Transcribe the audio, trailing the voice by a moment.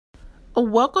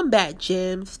Welcome back,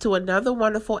 Gems, to another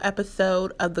wonderful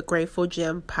episode of the Grateful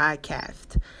Gem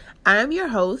podcast. I'm your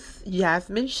host,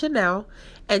 Jasmine Shannelle,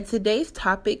 and today's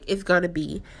topic is going to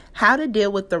be how to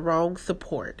deal with the wrong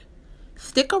support.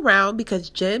 Stick around because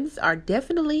gems are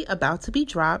definitely about to be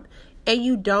dropped and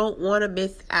you don't want to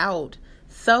miss out.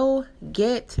 So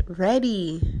get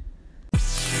ready.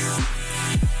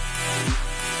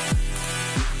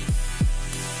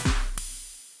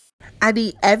 I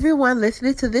need everyone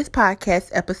listening to this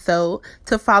podcast episode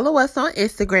to follow us on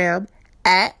Instagram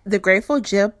at The Grateful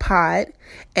Gem Pod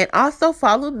and also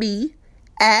follow me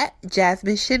at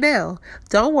Jasmine Shannelle.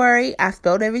 Don't worry, I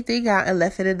spelled everything out and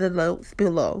left it in the notes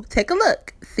below. Take a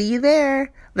look. See you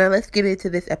there. Now let's get into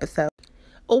this episode.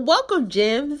 Welcome,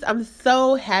 Gems. I'm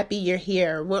so happy you're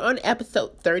here. We're on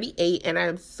episode 38 and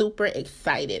I'm super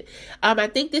excited. I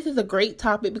think this is a great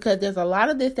topic because there's a lot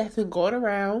of this that's been going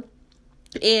around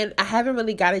and I haven't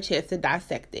really got a chance to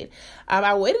dissect it.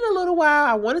 I waited a little while.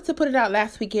 I wanted to put it out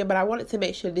last weekend, but I wanted to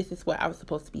make sure this is what I was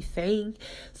supposed to be saying.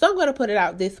 So I'm going to put it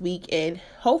out this week, and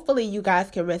hopefully you guys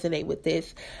can resonate with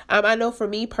this. I know for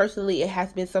me personally, it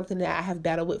has been something that I have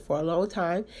battled with for a long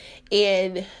time.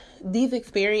 And these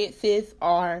experiences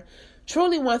are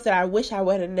truly ones that I wish I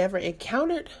would have never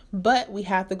encountered, but we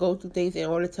have to go through things in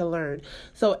order to learn.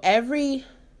 So every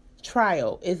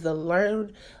trial is a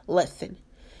learned lesson.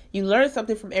 You learn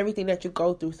something from everything that you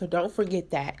go through, so don't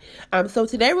forget that. So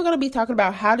today we're going to be talking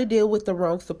about how to deal with the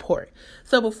wrong support.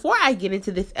 So before I get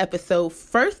into this episode,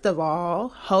 first of all,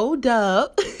 hold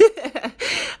up.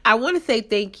 I want to say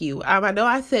thank you. I know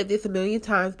I said this a million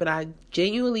times, but I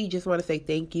genuinely just want to say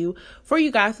thank you for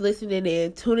you guys listening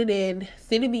in, tuning in,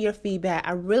 sending me your feedback.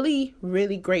 I'm really,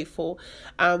 really grateful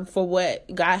for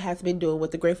what God has been doing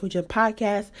with the Grateful Gem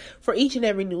podcast, for each and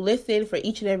every new listen, for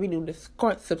each and every new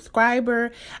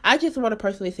subscriber. I just want to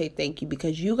personally say thank you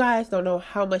because you guys don't know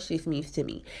how much this means to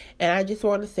me. And I just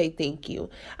want to say thank you.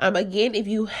 Again, if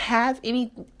you have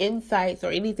any insights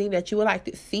or anything that you would like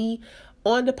to see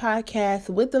on the podcast,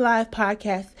 with the live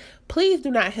podcast, please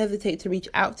do not hesitate to reach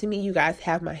out to me. You guys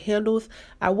have my handles.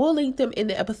 I will link them in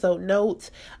the episode notes.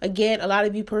 Again, a lot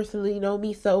of you personally know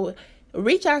me, so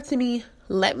reach out to me.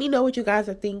 Let me know what you guys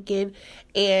are thinking.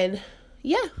 And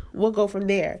yeah, we'll go from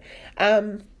there.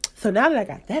 So now that I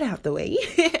got that out the way,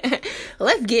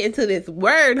 let's get into this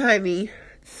word, honey.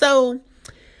 So,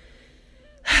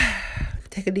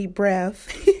 take a deep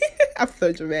breath. I'm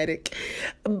so dramatic.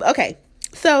 Okay,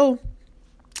 so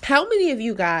how many of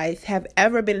you guys have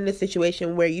ever been in a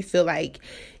situation where you feel like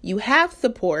you have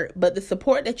support, but the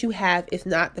support that you have is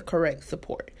not the correct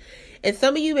support? And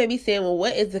some of you may be saying, well,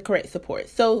 what is the correct support?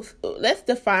 So let's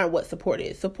define what support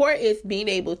is. Support is being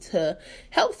able to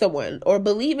help someone or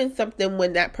believe in something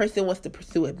when that person wants to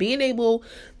pursue it. Being able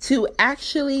to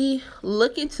actually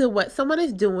look into what someone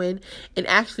is doing and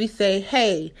actually say,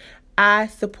 hey, I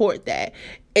support that.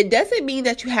 It doesn't mean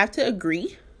that you have to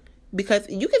agree, because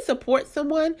you can support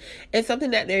someone in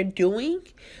something that they're doing,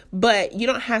 but you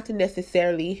don't have to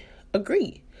necessarily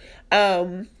agree.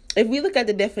 If we look at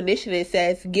the definition, it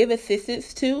says give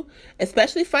assistance to,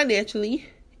 especially financially,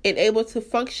 and able to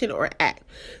function or act.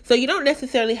 So you don't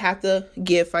necessarily have to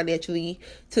give financially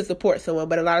to support someone,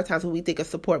 but a lot of times when we think of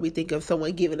support, we think of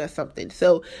someone giving us something.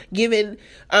 So giving,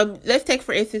 let's take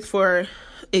for instance, for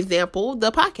example,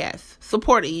 the podcast.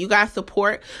 Supporting. You guys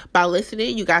support by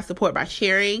listening. You guys support by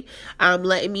sharing,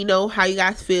 letting me know how you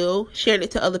guys feel, sharing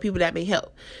it to other people that may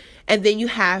help. And then you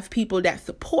have people that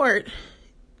support,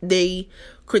 they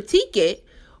critique it,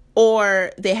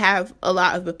 or they have a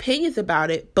lot of opinions about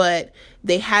it, but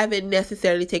they haven't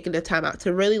necessarily taken the time out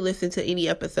to really listen to any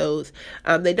episodes.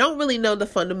 They don't really know the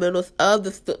fundamentals of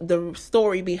the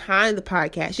story behind the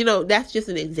podcast. You know, that's just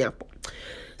an example.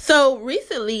 So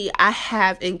recently I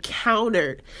have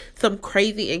encountered some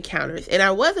crazy encounters, and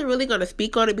I wasn't really going to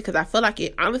speak on it because I feel like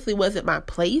it honestly wasn't my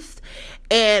place.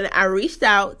 And I reached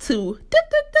out to,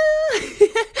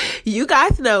 you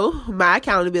guys know, my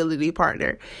accountability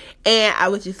partner. And I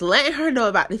was just letting her know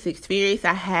about this experience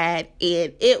I had.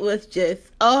 And it was just,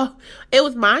 it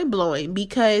was mind blowing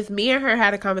because me and her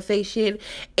had a conversation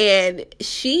and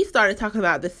she started talking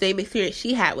about the same experience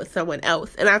she had with someone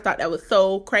else. And I thought that was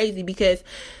so crazy because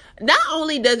not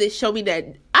only does it show me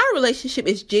that our relationship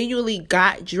is genuinely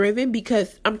God driven,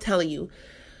 because I'm telling you,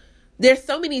 there's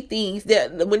so many things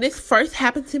that when this first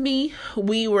happened to me,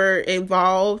 we were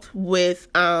involved with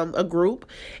a group,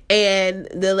 and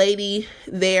the lady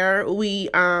there,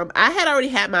 I had already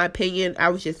had my opinion. I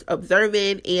was just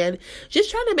observing and just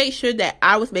trying to make sure that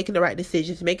I was making the right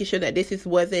decisions, making sure that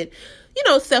wasn't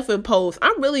self-imposed.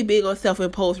 I'm really big on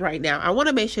self-imposed right now. I want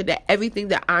to make sure that everything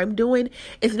that I'm doing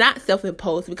is not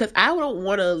self-imposed, because I don't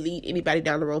want to lead anybody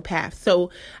down the wrong path.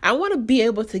 So I want to be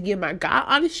able to give my God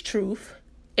honest truth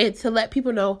and to let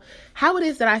people know how it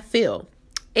is that I feel.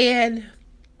 And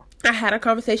I had a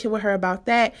conversation with her about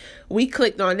that. We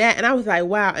clicked on that, and I was like,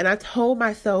 wow. And I told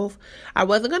myself I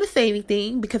wasn't going to say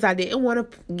anything because I didn't want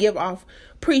to give off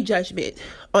prejudgment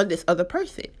on this other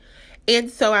person.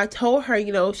 And so I told her,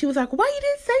 she was like, why you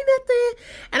didn't say nothing?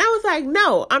 And I was like,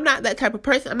 no, I'm not that type of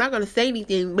person. I'm not going to say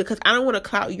anything because I don't want to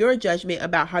cloud your judgment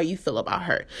about how you feel about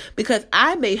her, because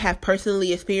I may have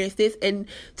personally experienced this. And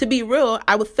to be real,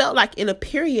 I felt like in a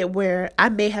period where I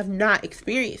may have not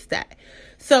experienced that.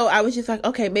 So I was just like,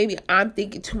 okay, maybe I'm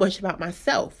thinking too much about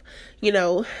myself.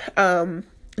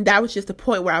 That was just the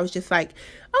point where I was just like,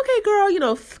 okay,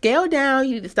 girl, scale down.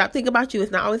 You need to stop thinking about you.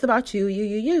 It's not always about you,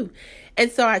 you.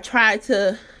 And so I tried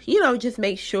to, just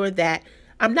make sure that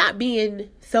I'm not being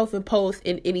self-imposed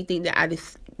in anything that I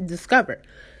discover.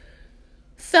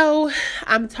 So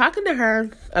I'm talking to her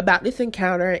about this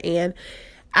encounter, and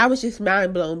I was just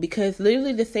mind blown, because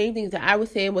literally the same things that I was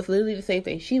saying was literally the same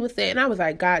thing she was saying. And I was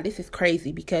like, God, this is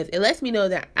crazy, because it lets me know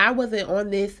that I wasn't on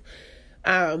this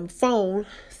phone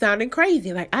sounding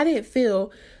crazy. Like, I didn't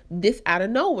feel this out of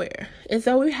nowhere. And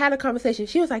so we had a conversation.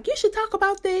 She was like, you should talk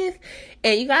about this.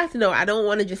 And you guys know, I don't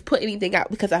want to just put anything out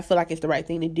because I feel like it's the right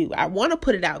thing to do. I want to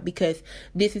put it out because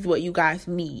this is what you guys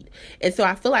need. And so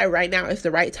I feel like right now it's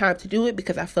the right time to do it,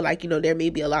 because I feel like, there may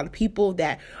be a lot of people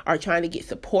that are trying to get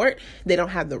support. They don't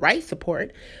have the right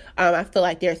support. I feel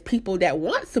like there's people that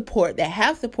want support, that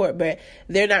have support, but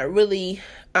they're not really,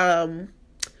 I'm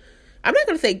not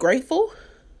going to say grateful.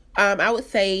 I would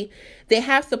say they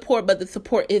have support, but the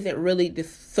support isn't really the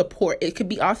support. It could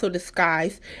be also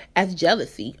disguised as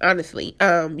jealousy, honestly.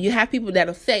 You have people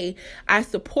that'll say, I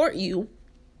support you,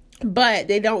 but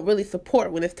they don't really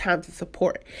support when it's time to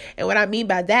support. And what I mean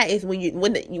by that is when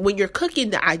you're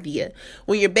cooking the idea,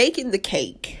 when you're baking the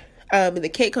cake, and the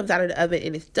cake comes out of the oven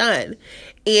and it's done,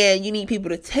 and you need people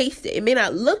to taste it. It may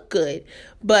not look good,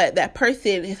 but that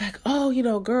person is like, oh,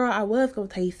 girl, I was going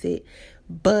to taste it,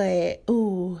 but,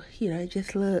 ooh,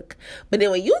 just look. But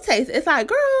then when you taste it, it's like,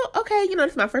 girl, okay,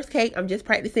 this is my first cake. I'm just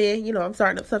practicing, I'm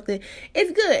starting up something.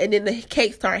 It's good. And then the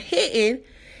cake start hitting,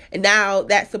 and now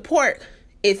that support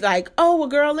is like, oh, well,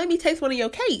 girl, let me taste one of your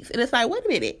cakes. And it's like, wait a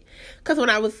minute. Because when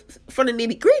I was from the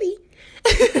nitty gritty,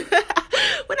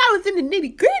 when I was in the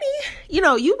nitty gritty,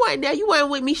 you weren't there. You weren't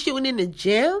with me shooting in the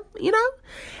gym,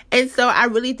 And so I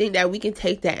really think that we can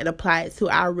take that and apply it to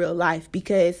our real life,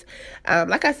 because,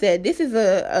 like I said, this is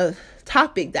a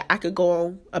topic that I could go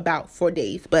on about for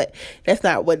days, but that's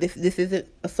not what this isn't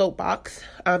a soapbox.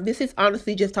 This is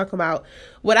honestly just talking about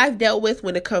what I've dealt with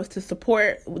when it comes to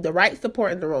support, the right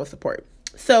support and the wrong support.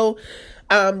 So,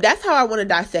 that's how I want to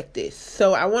dissect this.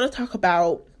 So I want to talk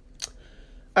about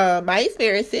my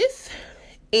experiences,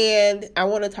 and I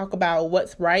want to talk about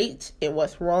what's right and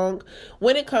what's wrong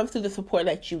when it comes to the support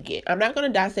that you get. I'm not going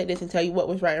to dissect this and tell you what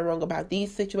was right and wrong about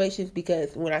these situations,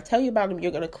 because when I tell you about them,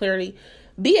 you're going to clearly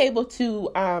be able to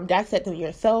dissect them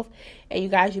yourself. And you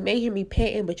guys, you may hear me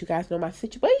panting, but you guys know my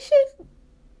situation.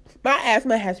 My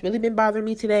asthma has really been bothering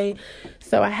me today.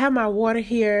 So I have my water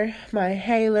here, my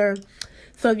inhaler.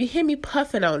 So if you hear me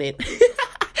puffing on it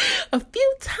a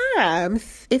few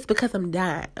times, it's because I'm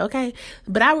dying, okay?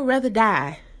 But I would rather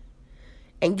die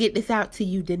and get this out to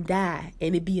you than die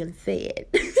and it be unsaid.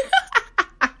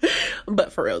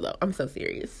 But for real though, I'm so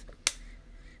serious.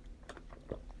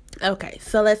 Okay,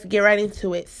 so let's get right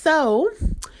into it. So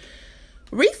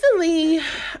recently,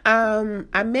 I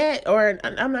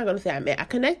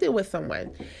connected with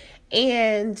someone,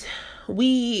 and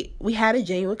we had a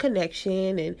genuine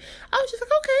connection, and I was just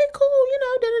like, okay, cool,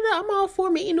 I'm all for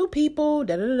meeting new people,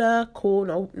 cool,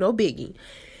 no biggie.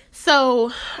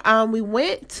 So, we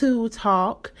went to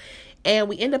talk, and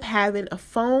we ended up having a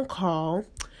phone call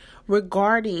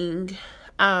regarding,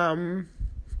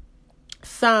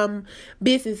 some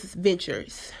business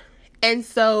ventures. And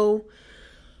so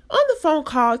on the phone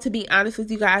call, to be honest with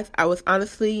you guys, I was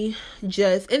honestly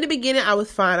just, in the beginning, I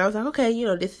was fine. I was like, okay,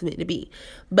 this is meant to be.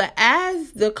 But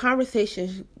as the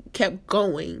conversation kept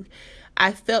going,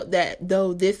 I felt that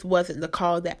though this wasn't the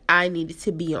call that I needed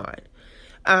to be on.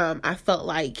 I felt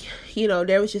like,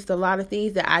 there was just a lot of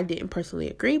things that I didn't personally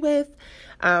agree with.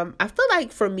 I feel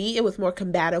like for me, it was more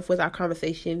combative with our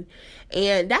conversation,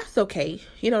 and that's okay.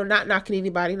 Not knocking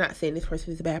anybody, not saying this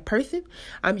person is a bad person.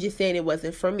 I'm just saying it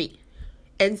wasn't for me.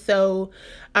 And so,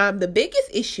 the biggest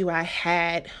issue I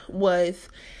had was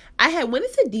I had went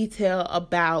into detail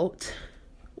about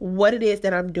what it is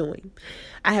that I'm doing.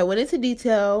 I had went into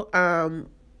detail.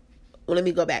 Let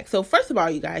me go back. So first of all,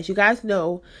 you guys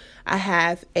know I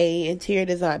have a interior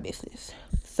design business.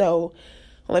 So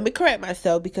let me correct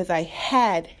myself, because I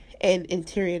had an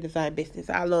interior design business.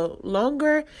 I no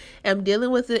longer am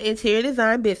dealing with the interior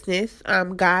design business.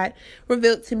 God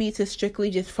revealed to me to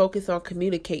strictly just focus on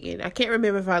communicating. I can't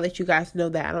remember if I let you guys know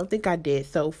that. I don't think I did.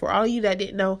 So for all of you that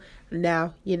didn't know,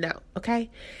 now you know, okay?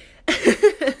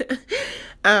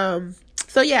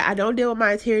 So yeah, I don't deal with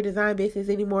my interior design business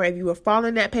anymore. If you were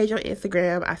following that page on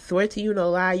Instagram, I swear to you, no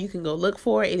lie, you can go look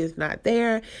for it. It is not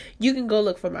there. You can go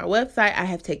look for my website. I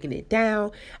have taken it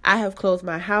down. I have closed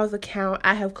my house account.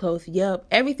 I have closed Yelp.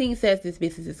 Everything says this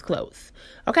business is closed.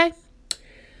 Okay.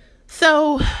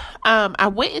 So, I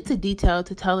went into detail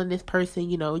to telling this person,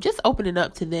 just opening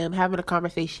up to them, having a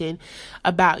conversation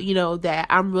about, that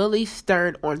I'm really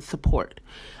stern on support.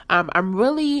 I'm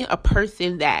really a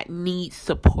person that needs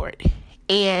support.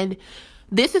 And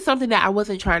this is something that I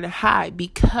wasn't trying to hide,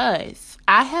 because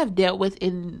I have dealt with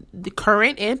in the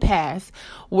current and past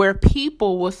where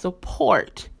people will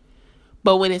support,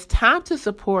 but when it's time to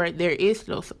support, there is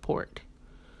no support.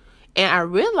 And I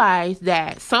realized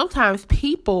that sometimes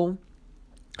people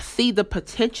see the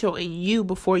potential in you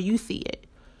before you see it.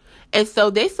 And so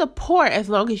they support as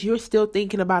long as you're still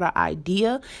thinking about an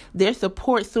idea. Their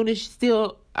support soon as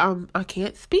still, I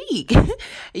can't speak.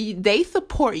 They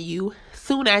support you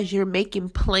soon as you're making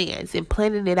plans and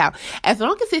planning it out. As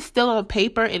long as it's still on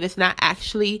paper and it's not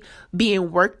actually being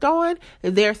worked on,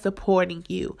 they're supporting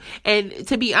you. And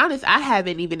to be honest, I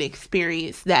haven't even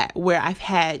experienced that where I've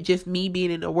had just me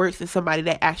being in the works and somebody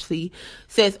that actually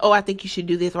says, oh, I think you should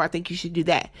do this, or I think you should do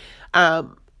that.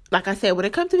 Like I said, when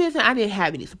it comes to business, I didn't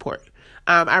have any support.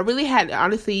 I really had to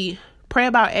honestly pray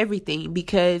about everything,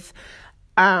 because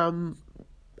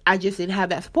I just didn't have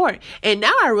that support. And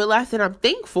now I realize that I'm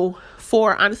thankful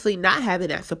for honestly not having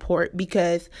that support,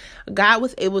 because God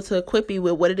was able to equip me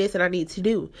with what it is that I need to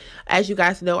do. As you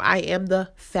guys know, I am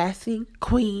the fasting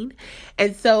queen.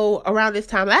 And so around this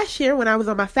time last year, when I was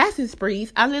on my fasting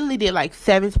sprees, I literally did like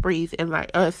 7 sprees and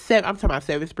I'm talking about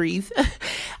 7 sprees.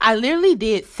 I literally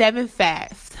did 7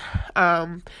 fasts,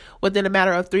 within a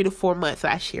matter of 3 to 4 months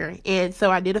last year. And so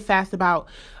I did a fast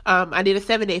I did a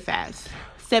 7-day fast.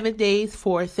 7 days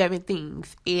for 7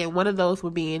 things, and one of those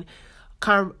would be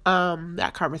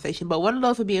not conversation, but one of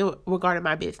those would be regarding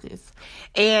my business.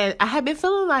 And I had been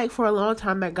feeling like for a long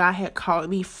time that God had called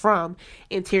me from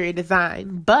interior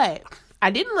design, but I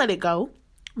didn't let it go,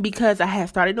 because I had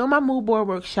started doing my mood board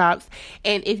workshops.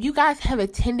 And if you guys have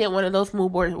attended one of those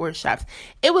mood board workshops,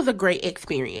 it was a great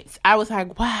experience. I was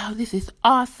like, wow, this is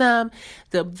awesome.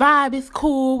 The vibe is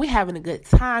cool. We're having a good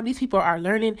time. These people are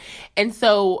learning. And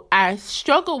so I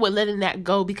struggled with letting that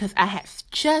go, because I had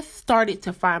just started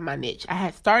to find my niche. I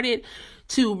had started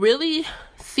to really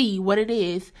see what it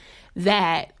is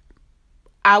that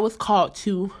I was called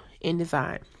to in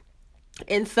design.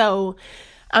 And so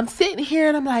I'm sitting here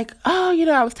and I'm like, oh,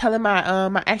 I was telling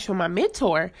my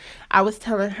mentor, I was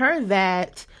telling her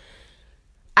that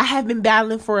I have been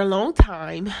battling for a long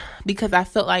time, because I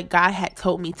felt like God had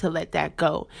told me to let that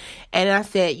go. And I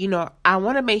said, I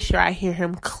want to make sure I hear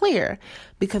him clear,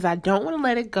 because I don't want to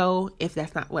let it go if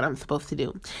that's not what I'm supposed to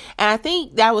do. And I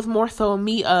think that was more so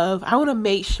me of, I want to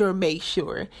make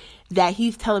sure that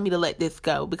he's telling me to let this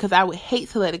go, because I would hate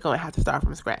to let it go and have to start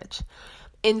from scratch.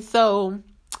 And so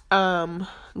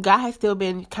God has still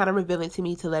been kind of revealing to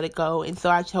me to let it go. And so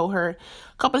I told her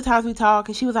a couple of times we talked,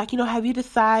 and she was like, have you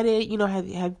decided,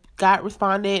 have God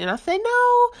responded? And I said,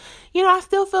 no, I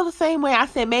still feel the same way. I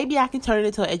said, maybe I can turn it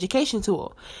into an education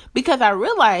tool, because I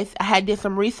realized I had did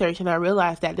some research, and I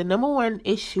realized that the number one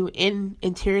issue in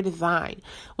interior design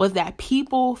was that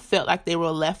people felt like they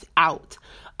were left out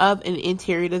of an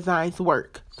interior design's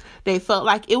work. They felt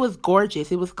like it was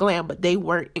gorgeous, it was glam, but they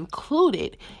weren't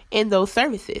included in those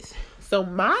services. So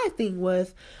my thing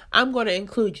was, I'm going to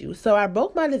include you. So I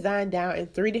broke my design down in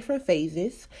 3 different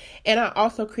phases, and I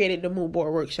also created the mood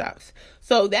board workshops.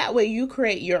 So that way you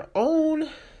create your own,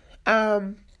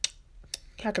 how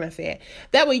can I say it?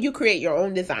 That way you create your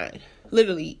own design.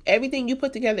 Literally, everything you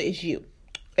put together is you.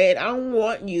 And I don't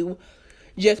want you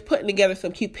just putting together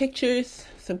some cute pictures,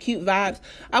 some cute vibes.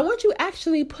 I want you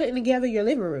actually putting together your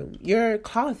living room, your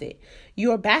closet,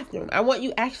 your bathroom. I want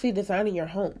you actually designing your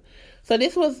home. So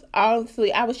this was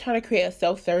honestly, I was trying to create a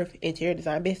self-serve interior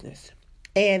design business.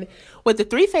 And with the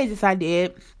 3 phases I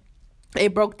did,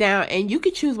 it broke down and you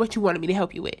could choose what you wanted me to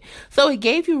help you with. So it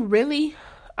gave you really,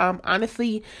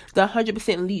 honestly, the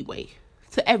 100% leeway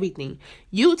to everything.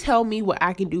 You tell me what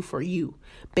I can do for you,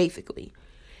 basically.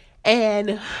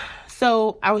 And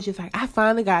so I was just like, I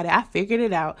finally got it. I figured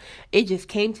it out. It just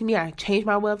came to me. I changed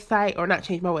my website, or not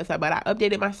changed my website, but I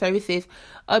updated my services,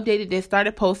 updated this,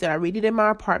 started posting. I read it in my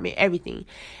apartment, everything.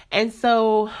 And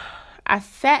so I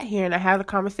sat here and I had a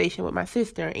conversation with my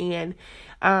sister, and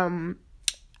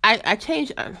I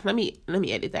changed. Let me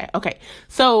edit that. Okay.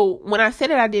 So when I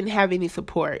said that I didn't have any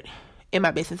support in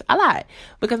my business, I lied,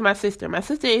 because my sister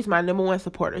is my number one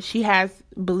supporter. She has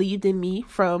believed in me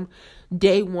from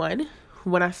day one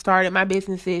when I started my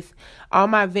businesses, all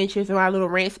my ventures and my little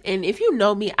rants. And if you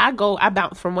know me, I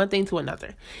bounce from one thing to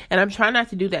another. And I'm trying not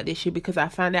to do that this year, because I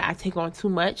find that I take on too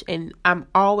much and I'm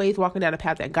always walking down a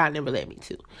path that God never led me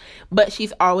to. But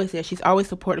she's always there. She's always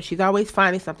supportive. She's always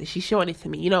finding something. She's showing it to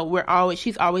me.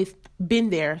 She's always been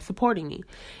there supporting me.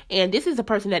 And this is a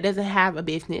person that doesn't have a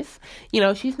business.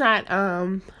 She's not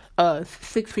a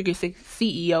six-figure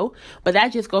CEO, but that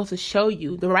just goes to show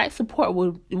you the right support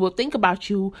will think about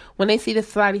you when they see the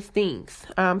slightest things.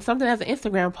 Something as an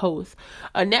Instagram post,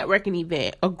 a networking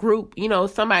event, a group,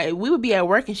 somebody, we would be at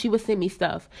work and she would send me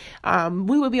stuff.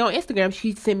 We would be on Instagram,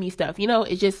 she'd send me stuff.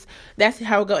 That's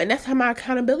how it goes. And that's how my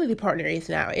accountability partner is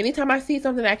now. Anytime I see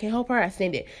something that can help her, I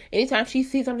send it. Anytime she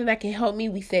sees something that can help me,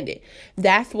 we send it.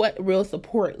 That's what real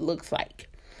support looks like.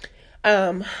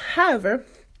 However,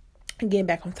 getting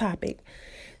back on topic.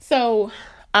 So,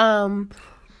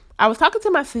 I was talking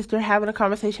to my sister, having a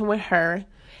conversation with her,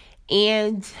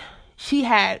 and she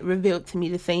had revealed to me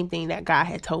the same thing that God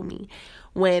had told me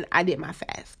when I did my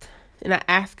fast. And I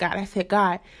asked God, I said,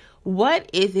 God, what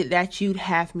is it that you'd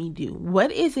have me do?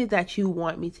 What is it that you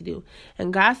want me to do?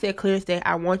 And God said, clear as day,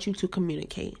 I want you to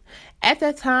communicate. At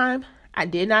that time, I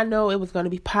did not know it was going to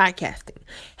be podcasting.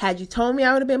 Had you told me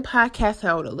I would have been podcasting,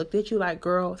 I would have looked at you like,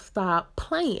 girl, stop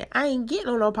playing. I ain't getting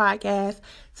on no podcast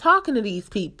talking to these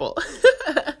people.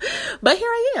 But here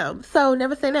I am. So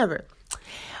never say never.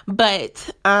 But,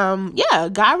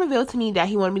 God revealed to me that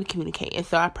he wanted me to communicate. And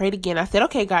so I prayed again. I said,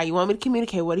 okay, God, you want me to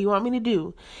communicate? What do you want me to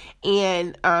do?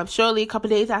 And shortly, a couple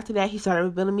of days after that, he started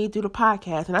revealing me through the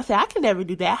podcast. And I said, I can never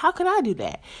do that. How can I do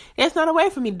that? There's not a way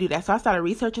for me to do that. So I started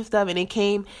researching stuff, and it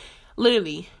came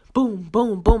literally boom,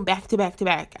 boom, boom, back to back to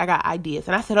back. I got ideas.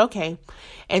 And I said, okay.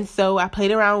 And so I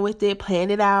played around with it,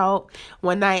 planned it out.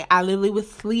 One night, I literally was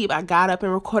asleep. I got up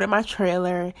and recorded my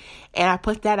trailer, and I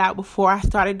put that out before I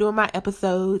started doing my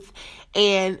episodes.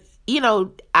 And,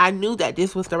 I knew that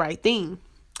this was the right thing.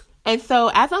 And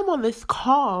so as I'm on this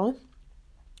call,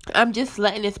 I'm just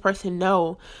letting this person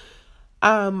know,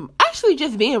 actually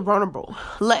just being vulnerable,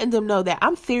 letting them know that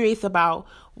I'm serious about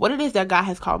what it is that God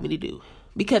has called me to do.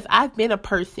 Because I've been a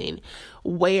person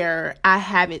where I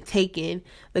haven't taken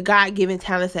the God-given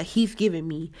talents that he's given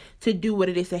me to do what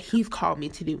it is that he's called me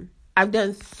to do. I've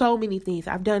done so many things.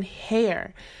 I've done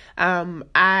hair.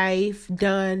 I've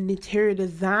done interior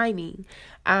designing.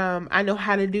 I know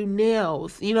how to do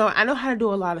nails. I know how to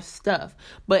do a lot of stuff.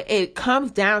 But it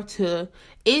comes down to,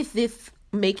 is this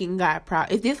making God proud?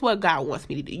 Is this what God wants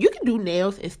me to do? You can do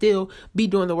nails and still be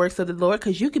doing the works of the Lord,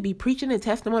 because you could be preaching and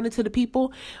testimony to the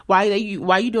people while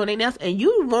you doing their nails, and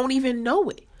you won't even know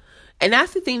it. And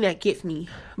that's the thing that gets me,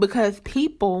 because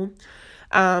people,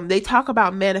 they talk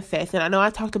about manifest, and I know I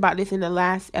talked about this in the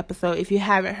last episode. If you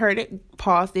haven't heard it,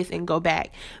 pause this and go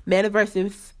back.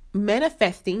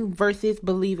 Manifesting versus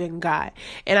believing God.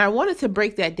 And I wanted to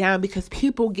break that down, because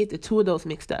people get the two of those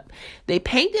mixed up. They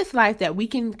paint this life that we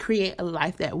can create a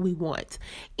life that we want,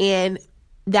 and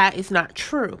that is not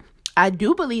true. I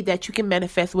do believe that you can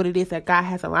manifest what it is that God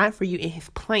has aligned for you in his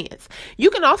plans. You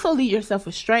can also lead yourself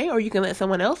astray, or you can let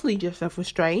someone else lead yourself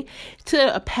astray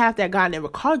to a path that God never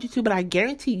called you to. But I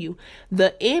guarantee you,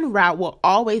 the end route will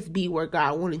always be where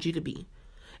God wanted you to be.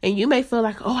 And you may feel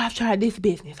like, oh, I've tried this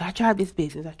business.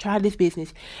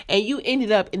 And you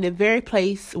ended up in the very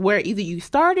place where either you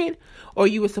started or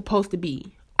you were supposed to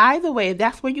be. Either way, if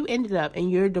that's where you ended up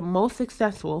and you're the most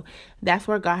successful, that's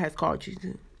where God has called you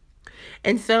to.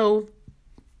 And so,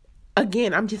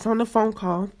 again, I'm just on the phone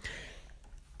call,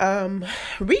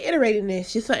 reiterating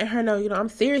this, just letting her know, I'm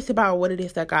serious about what it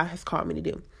is that God has called me to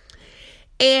do.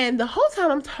 And the whole time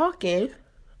I'm talking,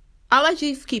 all I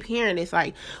just keep hearing is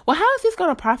like, well, how is this going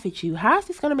to profit you? How is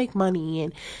this going to make money?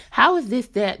 And how is this,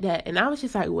 that? And I was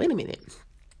just like, wait a minute.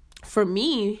 For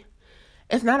me,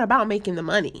 it's not about making the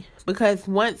money, because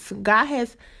once God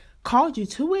has called you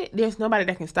to it, there's nobody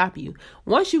that can stop you.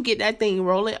 Once you get that thing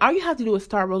rolling, all you have to do is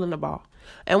start rolling the ball.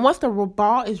 And once the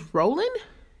ball is rolling,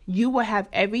 you will have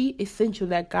every essential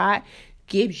that God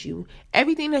gives you.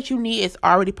 Everything that you need is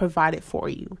already provided for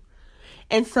you.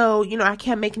 And so, I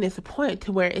kept making this a point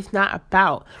to where it's not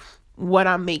about what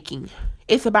I'm making.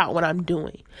 It's about what I'm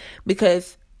doing.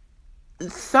 Because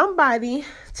somebody,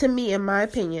 to me, in my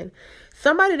opinion,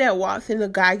 somebody that walks in a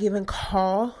God-given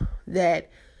call that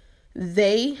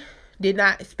they did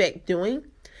not expect doing,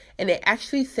 and they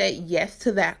actually said yes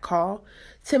to that call,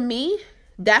 to me,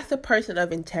 that's a person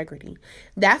of integrity.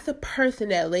 That's a person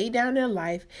that laid down their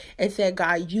life and said,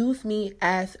 God, use me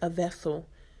as a vessel.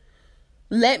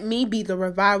 Let me be the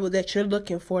revival that you're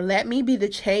looking for. Let me be the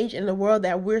change in the world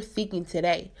that we're seeking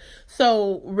today.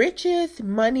 So riches,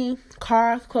 money,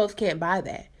 cars, clothes can't buy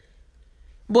that.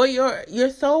 Boy, your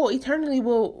soul eternally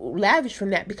will lavish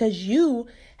from that because you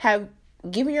have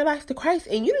given your life to Christ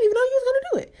and you didn't even know you was going to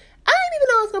do it. I didn't even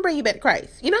know I was going to bring you back to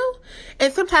Christ,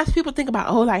 And sometimes people think about,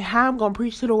 how I'm going to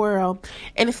preach to the world.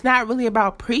 And it's not really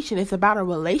about preaching. It's about a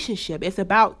relationship. It's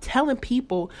about telling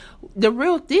people the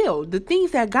real deal, the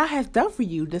things that God has done for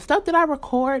you. The stuff that I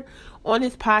record on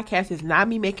this podcast is not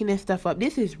me making this stuff up.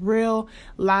 This is real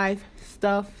life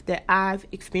stuff that I've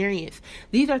experienced.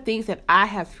 These are things that I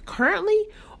have currently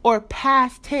or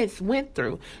past tense went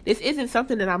through. This isn't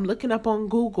something that I'm looking up on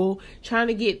Google, trying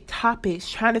to get topics,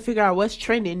 trying to figure out what's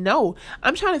trending. No,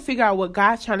 I'm trying to figure out what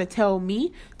God's trying to tell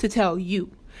me to tell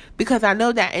you. Because I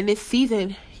know that in this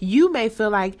season, you may feel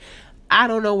like, I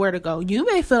don't know where to go. You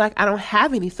may feel like I don't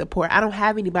have any support. I don't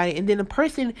have anybody. And then the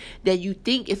person that you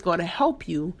think is going to help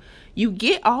you, you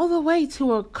get all the way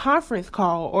to a conference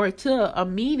call or to a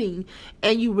meeting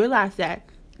and you realize that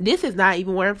this is not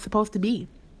even where I'm supposed to be.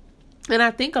 And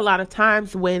I think a lot of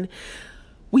times when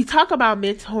we talk about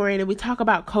mentoring and we talk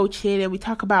about coaching and we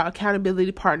talk about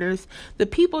accountability partners, the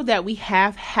people that we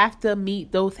have to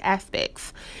meet those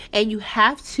aspects. And you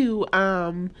have to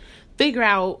figure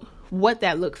out what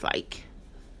that looks like.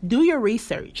 Do your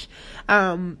research.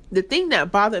 The thing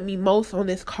that bothered me most on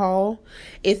this call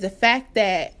is the fact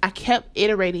that I kept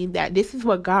iterating that this is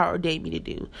what God ordained me to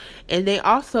do. And they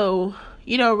also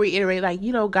reiterate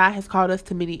God has called us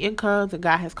to many incomes and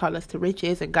God has called us to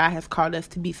riches and God has called us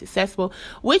to be successful,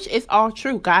 which is all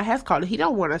true. God has called us. He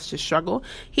don't want us to struggle.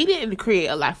 He didn't create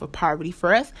a life of poverty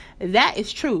for us. That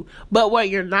is true. But what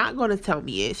you're not going to tell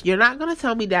me is you're not going to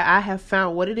tell me that I have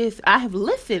found what it is. I have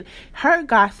listened, heard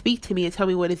God speak to me and tell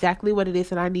me exactly what it is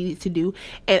that I needed to do.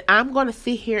 And I'm going to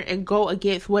sit here and go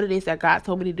against what it is that God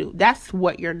told me to do. That's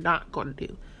what you're not going to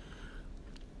do.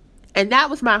 And that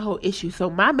was my whole issue. So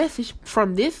my message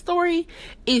from this story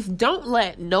is don't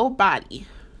let nobody,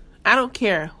 I don't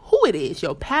care who it is,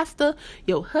 your pastor,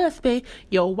 your husband,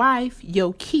 your wife,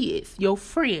 your kids, your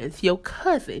friends, your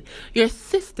cousin, your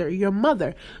sister, your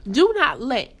mother, do not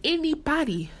let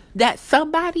anybody, that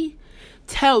somebody,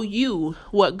 tell you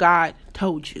what God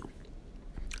told you.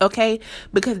 Okay?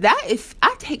 Because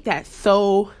I take that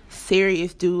so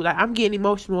serious, dude. Like, I'm getting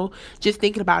emotional just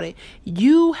thinking about it.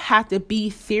 You have to be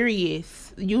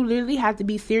serious. You literally have to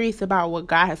be serious about what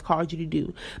God has called you to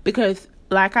do. Because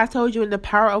like I told you in the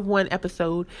Power of One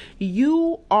episode,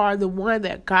 you are the one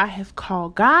that God has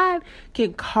called. God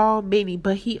can call many,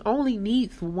 but he only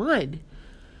needs one.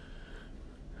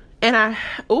 And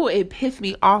it pissed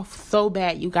me off so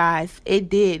bad, you guys. It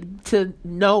did, to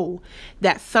know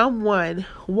that someone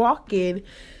walking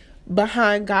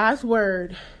behind God's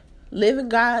word,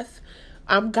 living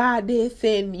I'm God this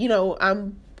and,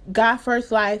 I'm God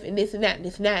first life and this and that and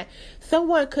this and that.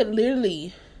 Someone could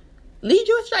literally lead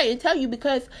you astray and tell you,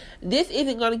 because this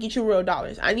isn't going to get you real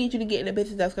dollars. I need you to get in a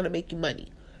business that's going to make you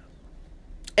money.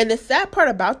 And the sad part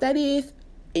about that is,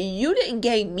 you didn't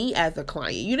gain me as a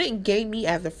client. You didn't gain me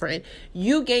as a friend.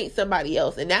 You gained somebody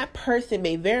else. And that person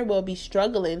may very well be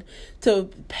struggling to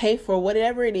pay for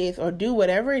whatever it is or do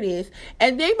whatever it is.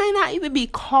 And they may not even be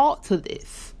called to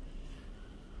this.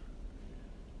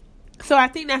 So I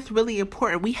think that's really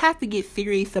important. We have to get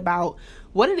serious about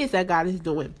what it is that God is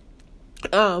doing.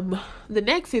 The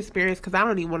next experience, because I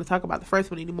don't even want to talk about the first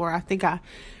one anymore. I think I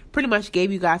pretty much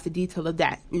gave you guys the detail of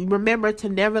that. Remember to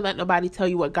never let nobody tell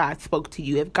you what God spoke to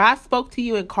you. If God spoke to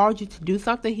you and called you to do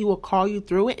something, he will call you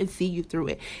through it and see you through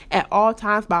it at all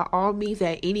times, by all means,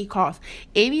 at any cost.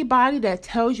 Anybody that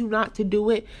tells you not to do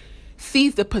it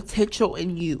sees the potential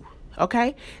in you.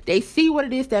 Okay? They see what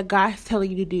it is that God is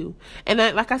telling you to do. And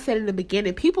like I said in the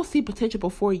beginning, people see potential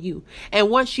before you. And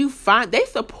once you they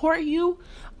support you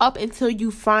up until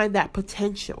you find that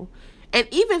potential. And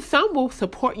even some will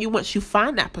support you once you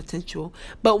find that potential.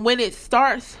 But when it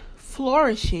starts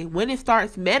flourishing, when it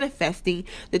starts manifesting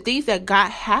the things that God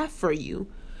has for you,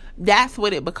 that's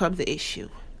when it becomes an issue.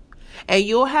 And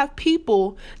you'll have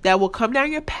people that will come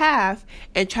down your path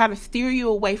and try to steer you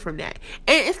away from that.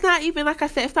 And it's not even, like I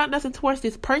said, it's not nothing towards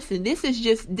this person. This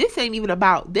ain't even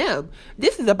about them.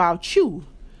 This is about you.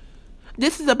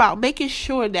 This is about making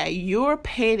sure that you're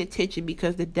paying attention,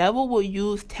 because the devil will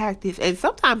use tactics, and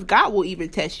sometimes God will even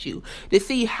test you to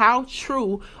see how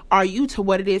true are you to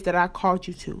what it is that I called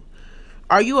you to.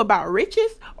 Are you about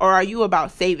riches, or are you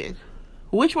about saving?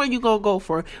 Which one you gonna go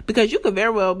for? Because you could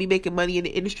very well be making money in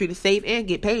the industry to save and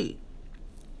get paid.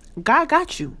 God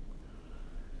got you.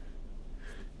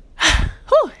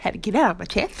 Whew, had to get that out of my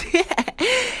chest.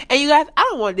 And you guys, I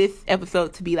don't want this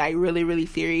episode to be like really, really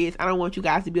serious. I don't want you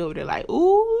guys to be over there like,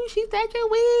 ooh, she's touching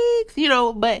wigs,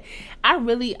 but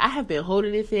I have been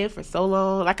holding this in for so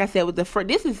long. Like I said, with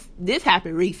this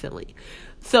happened recently.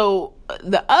 So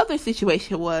the other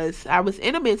situation was, I was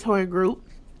in a mentoring group.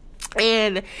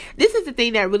 And this is the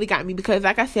thing that really got me, because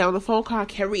like I said, on the phone call, I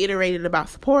kept reiterating about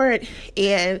support.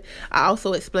 And I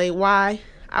also explained why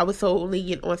I was so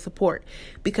lenient on support,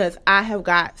 because I have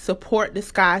got support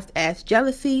disguised as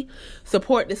jealousy,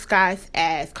 support disguised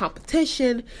as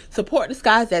competition, support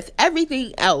disguised as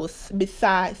everything else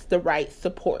besides the right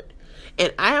support.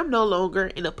 And I am no longer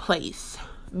in a place,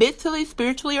 mentally,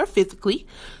 spiritually, or physically,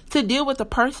 to deal with a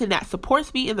person that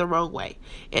supports me in the wrong way.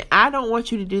 And I don't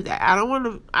want you to do that. I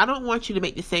don't want you to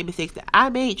make the same mistakes that I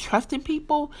made, trusting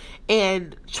people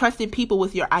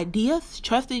with your ideas,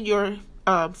 trusting your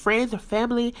friends or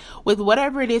family with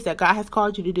whatever it is that God has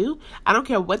called you to do. I don't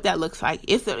care what that looks like.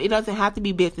 It doesn't have to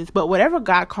be business, but whatever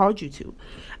God called you to,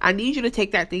 I need you to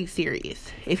take that thing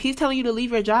serious. If he's telling you to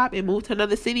leave your job and move to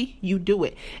another city, you do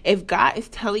it. If God is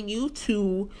telling you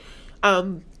to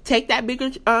take that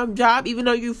bigger job, even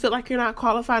though you feel like you're not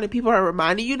qualified and people are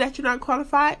reminding you that you're not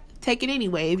qualified, take it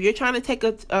anyway. If you're trying to take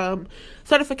a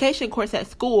certification course at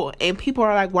school and people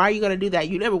are like, why are you going to do that?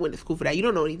 You never went to school for that. You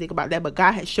don't know anything about that, but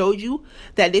God has showed you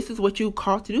that this is what you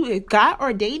called to do. If God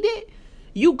ordained it,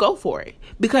 you go for it.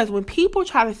 Because when people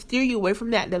try to steer you away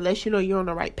from that lets you know you're on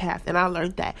the right path. And I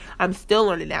learned that. I'm still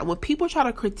learning that. When people try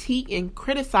to critique and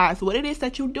criticize what it is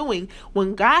that you're doing,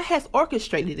 when God has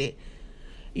orchestrated it,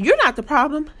 you're not the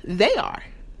problem. They are.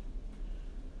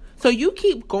 So you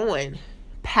keep going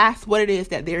past what it is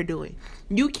that they're doing.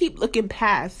 You keep looking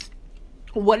past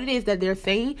what it is that they're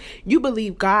saying. You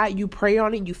believe God, you pray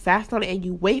on it, you fast on it, and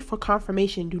you wait for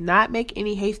confirmation. Do not make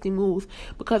any hasty moves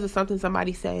because of something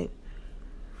somebody said.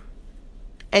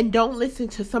 And don't listen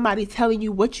to somebody telling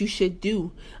you what you should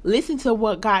do. Listen to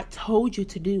what God told you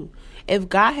to do. If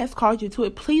God has called you to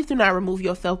it, please do not remove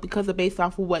yourself based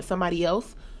off of what somebody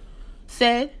else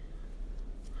said.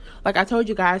 Like I told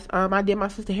you guys, I did my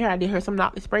sister hair. I did her some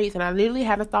knotless braids, and I literally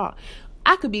had a thought.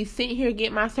 I could be sitting here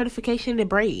getting my certification in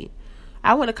braid.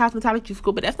 I went to cosmetology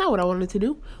school, but that's not what I wanted to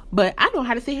do. But I know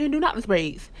how to sit here and do knotless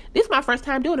braids. This is my first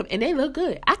time doing them, and they look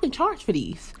good. I can charge for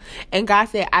these. And God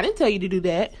said, I didn't tell you to do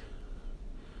that.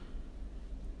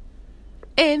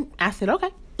 And I said, okay,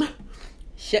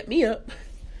 shut me up.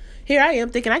 Here I am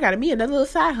thinking I got me another little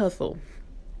side hustle.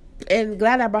 And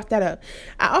glad I brought that up.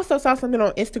 I also saw something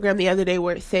on Instagram the other day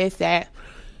where it says that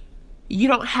you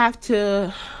don't have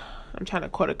to, I'm trying to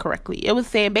quote it correctly. It was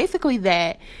saying basically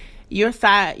that your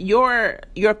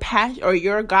passion or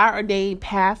your God ordained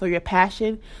path or your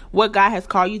passion, what God has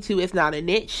called you to, is not a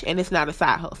niche and it's not a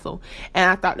side hustle. And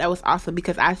I thought that was awesome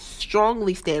because I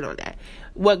strongly stand on that.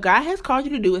 What God has called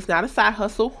you to do is not a side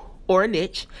hustle or a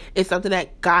niche. It's something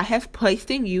that God has placed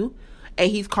in you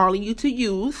and he's calling you to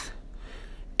use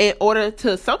in order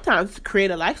to sometimes create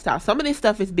a lifestyle. Some of this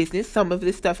stuff is business. Some of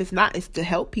this stuff is not. It's to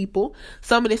help people.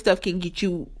 Some of this stuff can get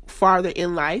you farther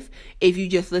in life if you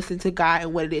just listen to God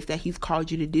and what it is that he's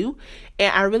called you to do.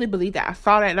 And I really believe that. I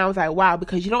saw that and I was like, wow,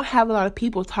 because you don't have a lot of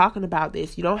people talking about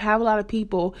this. You don't have a lot of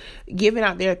people giving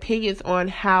out their opinions on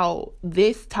how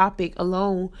this topic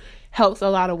alone helps a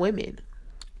lot of women.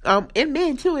 And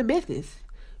men too in business.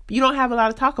 You don't have a lot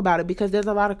of talk about it because there's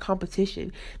a lot of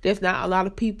competition. There's not a lot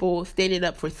of people standing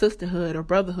up for sisterhood or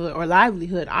brotherhood or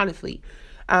livelihood, honestly.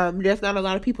 There's not a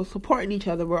lot of people supporting each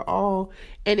other. We're all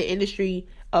in the industry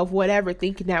of whatever,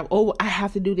 thinking that, oh, I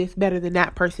have to do this better than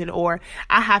that person, or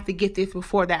I have to get this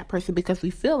before that person, because we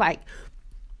feel like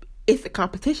it's a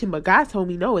competition. But God told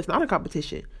me, no, it's not a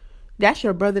competition. That's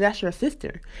your brother, that's your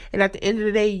sister. And at the end of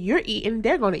the day, you're eating,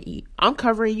 they're going to eat. I'm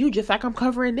covering you just like I'm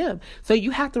covering them. So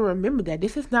you have to remember that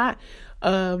this is not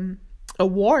a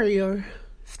warrior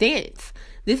stance.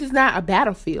 This is not a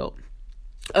battlefield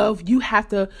of you have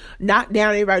to knock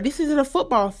down everybody. This isn't a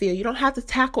football field. You don't have to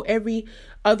tackle every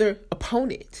other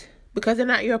opponent because they're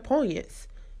not your opponents.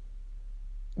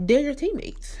 they're your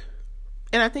teammates.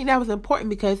 And I think that was important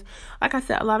because, like I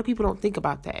said, a lot of people don't think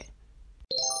about that.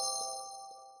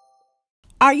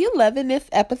 Are you loving this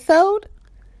episode?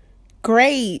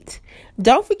 Great.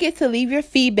 Don't forget to leave your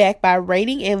feedback by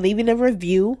rating and leaving a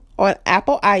review on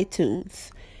Apple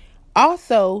iTunes.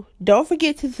 Also, don't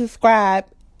forget to subscribe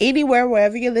anywhere,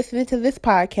 wherever you're listening to this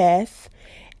podcast.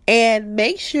 And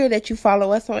make sure that you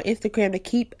follow us on Instagram to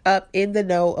keep up in the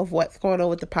know of what's going on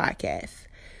with the podcast.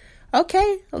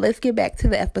 Okay, let's get back to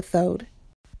the episode.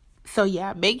 So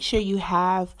yeah, make sure you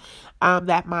have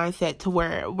that mindset to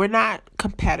where we're not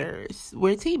competitors.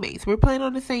 We're teammates. We're playing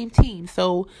on the same team.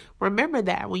 So remember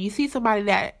that. When you see somebody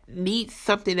that needs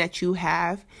something that you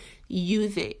have,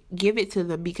 use it. Give it to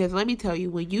them. Because let me tell you,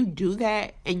 when you do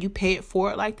that and you pay it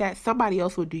forward like that, somebody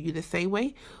else will do you the same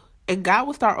way. And God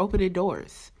will start opening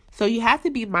doors. So you have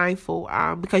to be mindful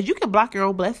because you can block your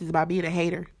own blessings by being a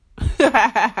hater.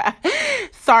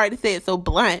 Sorry to say it so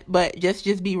blunt, but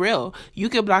just be real. You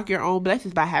can block your own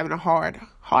blessings by having a hard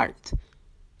heart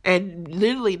and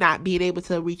literally not being able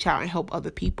to reach out and help other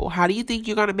people. How do you think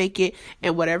you're going to make it?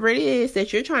 And whatever it is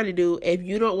that you're trying to do, if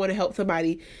you don't want to help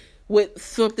somebody with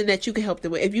something that you can help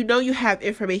them with, if you know you have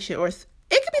information, or it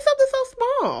could be something so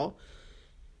small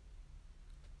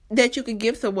that you can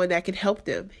give someone that can help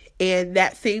them, and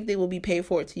that same thing will be paid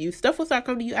forward to you. Stuff will start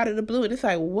coming to you out of the blue, and it's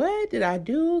like, what did I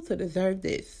do to deserve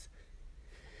this?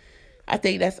 I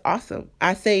think that's awesome.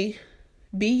 I say,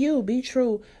 be you, be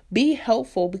true, be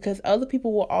helpful, because other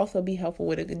people will also be helpful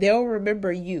with it. They'll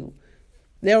remember you.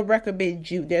 They'll recommend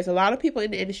you. There's a lot of people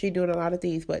in the industry doing a lot of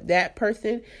things, but that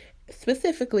person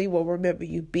specifically will remember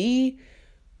you. Be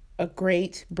a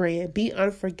great brand. Be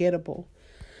unforgettable.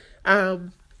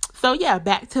 So yeah,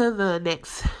 back to the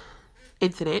next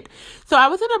incident. So I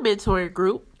was in a mentoring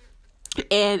group,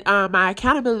 and my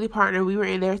accountability partner, we were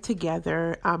in there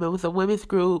together. It was a women's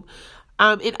group.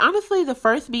 And honestly, the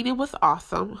first meeting was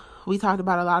awesome. We talked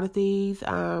about a lot of things.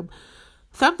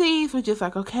 Some things were just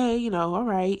like, okay, all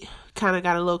right. Kind of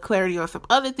got a little clarity on some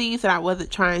other things that I wasn't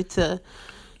trying to,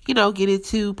 get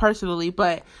into personally.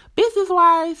 But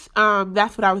business-wise,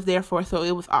 that's what I was there for. So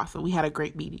it was awesome. We had a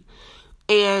great meeting.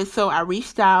 And so I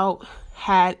reached out,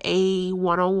 had a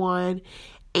one-on-one,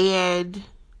 and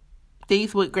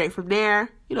things went great from there.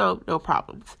 No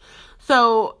problems.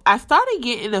 So I started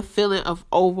getting a feeling of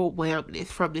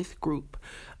overwhelmness from this group.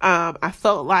 I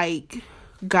felt like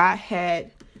God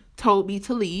had told me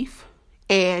to leave,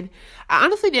 and I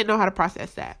honestly didn't know how to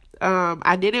process that.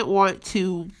 I didn't want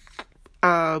to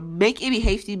make any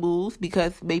hasty moves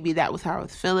because maybe that was how I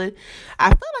was feeling. I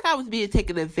felt like I was being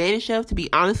taken advantage of, to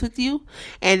be honest with you.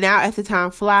 And now as the time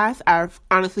flies, I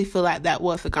honestly feel like that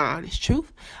was the honest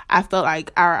truth. I felt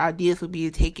like our ideas were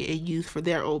being taken and used for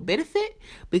their own benefit,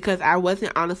 because I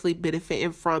wasn't honestly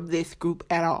benefiting from this group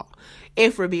at all,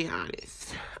 if we're being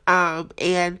honest.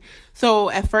 And so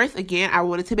at first, again, I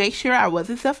wanted to make sure I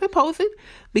wasn't self-imposing,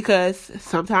 because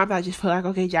sometimes I just feel like,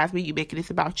 okay, Jasmine, you're making this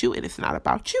about you, and it's not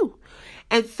about you.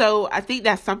 And so I think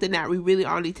that's something that we really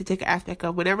all need to take an aspect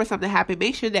of. Whenever something happens,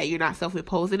 make sure that you're not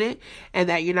self-imposing it, and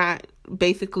that you're not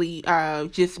basically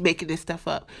just making this stuff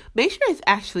up. Make sure it's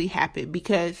actually happened,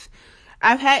 because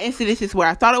I've had incidences where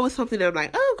I thought it was something that I'm like,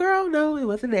 oh girl, no, it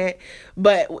wasn't that.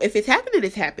 But if it's happening,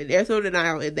 it's happened. There's no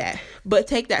denial in that. But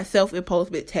take that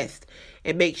self-imposement test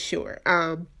and make sure.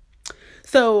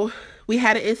 So we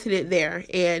had an incident there,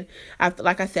 and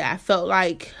like I said, I felt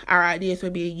like our ideas were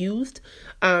being used,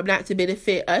 not to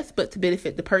benefit us, but to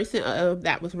benefit the person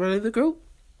that was running the group.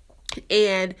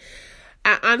 And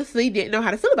I honestly didn't know how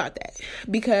to feel about that,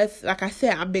 because like I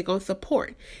said, I'm big on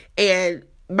support, and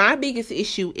my biggest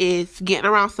issue is getting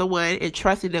around someone and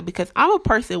trusting them, because I'm a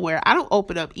person where I don't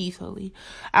open up easily.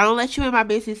 I don't let you in my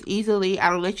business easily. I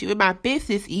don't let you in my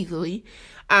business easily.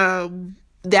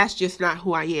 That's just not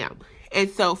who I am. And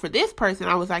so for this person,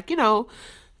 I was like,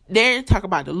 they're talking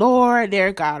about the Lord,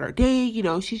 they're God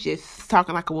ordained, she's just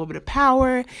talking like a woman of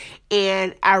power.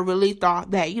 And I really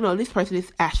thought that, this person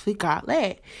is actually God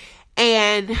led.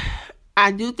 And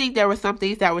I do think there were some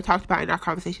things that were talked about in our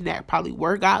conversation that probably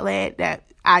were God led, that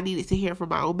I needed to hear for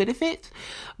my own benefits.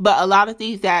 But a lot of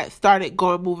things that started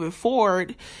moving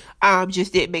forward,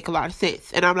 just didn't make a lot of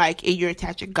sense. And I'm like, and you're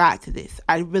attaching God to this.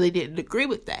 I really didn't agree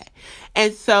with that.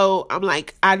 And so I'm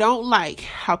like, I don't like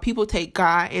how people take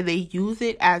God and they use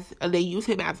him as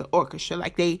an orchestra.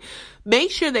 Like, they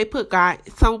make sure they put God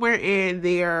somewhere in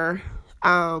their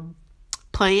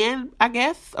plan, I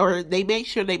guess, or they make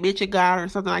sure they mention God or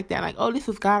something like that, like, oh, this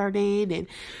is God ordained and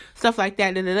stuff like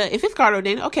that. If it's God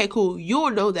ordained, okay, cool.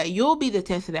 You'll know that. You'll be the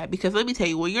test of that, because let me tell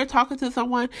you, when you're talking to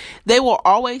someone, they will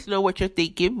always know what you're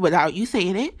thinking without you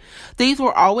saying it. Things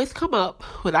will always come up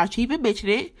without you even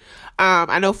mentioning it.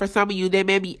 I know for some of you, there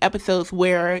may be episodes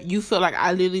where you feel like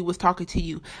I literally was talking to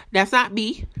you. That's not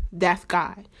me. That's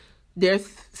God. There's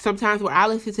sometimes where I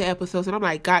listen to episodes and I'm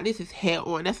like, God, this is head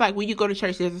on. That's like when you go to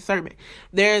church, there's a sermon.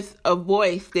 There's a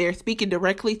voice there speaking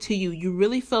directly to you. You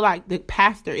really feel like the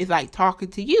pastor is like talking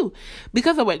to you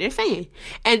because of what they're saying.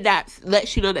 And that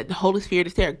lets you know that the Holy Spirit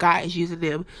is there. God is using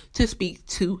them to speak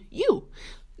to you.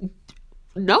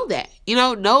 Know that.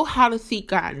 Know how to seek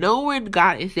God. Know when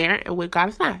God is there and when God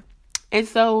is not. And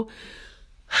so,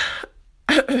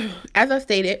 as I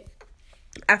stated,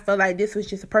 I felt like this was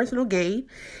just a personal gain.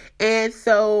 And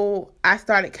so I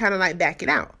started kind of like backing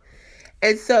out.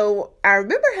 And so I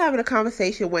remember having a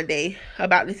conversation one day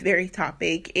about this very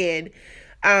topic, and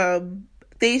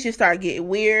things just started getting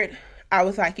weird. I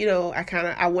was like,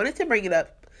 I wanted to bring it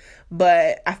up,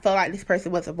 but I felt like this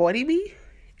person was avoiding me.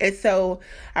 And so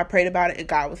I prayed about it, and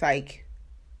God was like,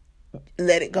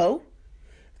 let it go.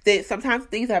 That sometimes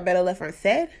things are better left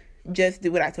unsaid. Just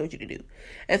do what I told you to do.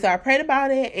 And so I prayed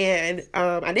about it, and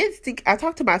I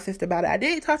talked to my sister about it. I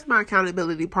didn't talk to my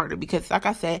accountability partner because, like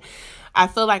I said, I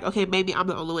feel like, okay, maybe I'm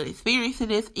the only one experiencing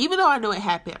this. Even though I know it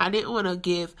happened, I didn't want to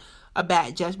give a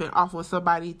bad judgment off on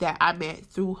somebody that I met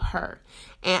through her.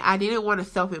 And I didn't want to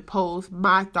self-impose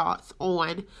my thoughts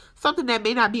on something that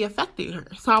may not be affecting her.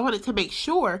 So I wanted to make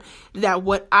sure that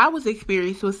what I was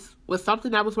experiencing was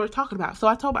something that was worth talking about. So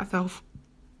I told myself,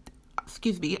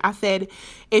 I said,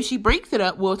 if she brings it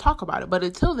up, we'll talk about it. But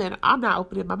until then, I'm not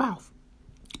opening my mouth.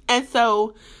 And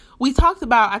so we talked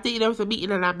about, I think there was a meeting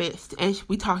that I missed, and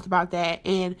we talked about that.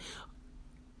 And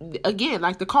again,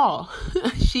 like the call,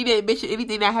 she didn't mention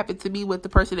anything that happened to me with the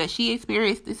person that she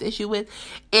experienced this issue with.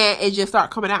 And it just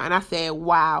started coming out. And I said,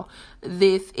 wow,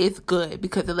 this is good,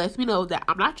 because it lets me know that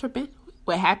I'm not tripping.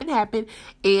 What happened.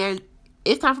 And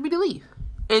it's time for me to leave.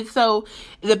 And so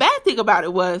the bad thing about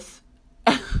it was,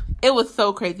 it was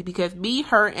so crazy because me,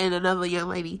 her, and another young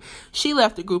lady, she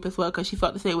left the group as well because she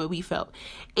felt the same way we felt.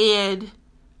 And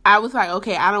I was like,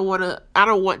 okay, I don't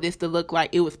want this to look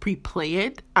like it was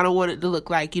pre-planned. I don't want it to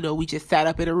look like, we just sat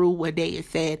up in a room one day and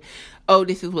said, oh,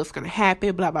 this is what's going to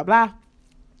happen, blah, blah, blah.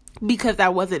 Because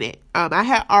that wasn't it. I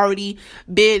had already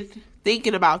been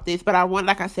thinking about this, but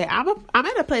like I said, I'm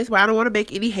at a place where I don't want to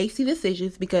make any hasty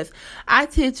decisions because I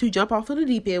tend to jump off on the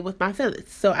deep end with my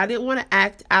feelings. So I didn't want to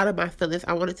act out of my feelings.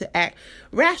 I wanted to act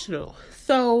rational.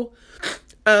 So,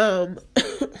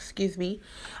 excuse me,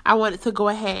 I wanted to go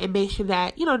ahead and make sure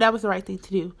that, that was the right thing to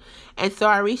do. And so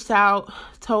I reached out,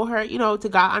 told her, to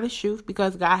God honest truth,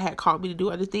 because God had called me to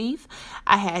do other things.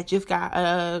 I had just got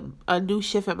a new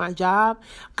shift at my job.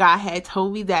 God had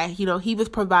told me that, he was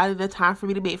providing the time for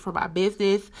me to make for my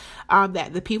business,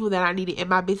 that the people that I needed in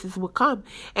my business would come.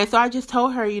 And so I just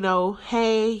told her,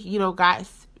 hey,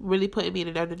 God's really putting me in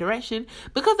another direction,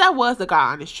 because that was the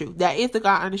God honest truth. That is the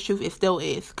God honest truth. It still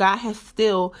is. God has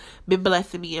still been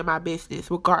blessing me in my business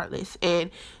regardless.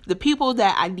 And the people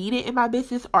that I needed in my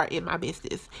business are in my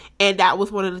business. And that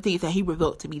was one of the things that he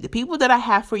revealed to me. The people that I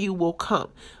have for you will come.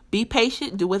 Be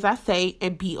patient, do as I say,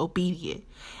 and be obedient.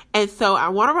 And so I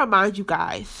want to remind you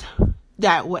guys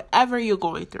that whatever you're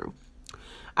going through,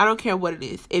 I don't care what it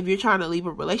is. If you're trying to leave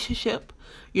a relationship,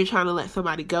 you're trying to let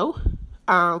somebody go,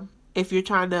 if you're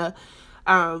trying to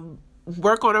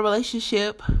work on a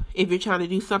relationship, if you're trying to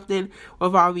do something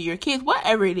involving your kids,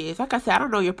 whatever it is. Like I said, I don't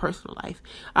know your personal life,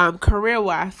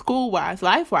 career-wise, school-wise,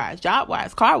 life-wise,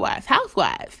 job-wise, car-wise,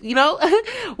 house-wise,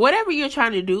 whatever you're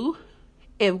trying to do,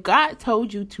 if God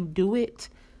told you to do it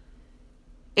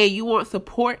and you want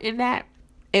support in that,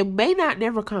 it may not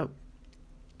never come.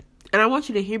 And I want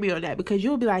you to hear me on that, because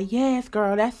you'll be like, yes,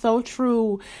 girl, that's so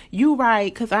true. You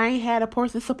right, because I ain't had a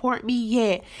person support me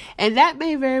yet. And that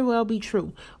may very well be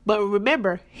true. But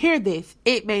remember, hear this,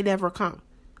 it may never come.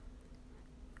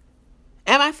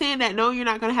 Am I saying that, no, you're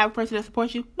not going to have a person that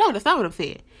supports you? No, that's not what I'm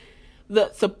saying.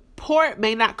 The support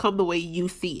may not come the way you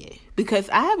see it. Because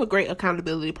I have a great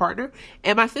accountability partner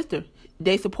and my sister.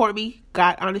 They support me,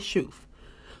 God honest truth.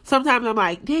 Sometimes I'm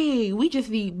like, dang, we just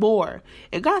need more.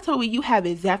 And God told me you have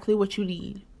exactly what you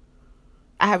need.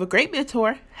 I have a great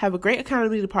mentor, have a great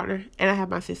accountability partner, and I have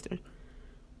my sister.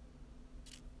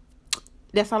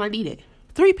 That's all I needed.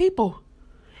 3 people.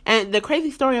 And the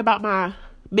crazy story about my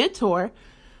mentor,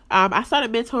 I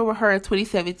started mentoring with her in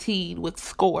 2017 with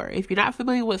SCORE. If you're not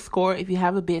familiar with SCORE, if you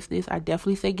have a business, I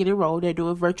definitely say get enrolled. They're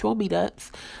doing virtual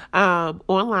meetups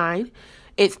online.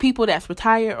 It's people that's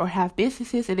retired or have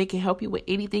businesses, and they can help you with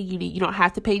anything you need. You don't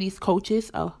have to pay these coaches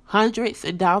hundreds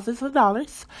and thousands of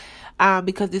dollars.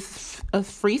 Because this is a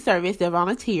free service. They're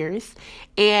volunteers,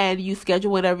 and you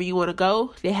schedule whenever you want to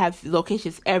go. They have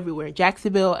locations everywhere: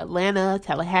 Jacksonville, Atlanta,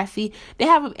 Tallahassee. They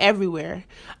have them everywhere.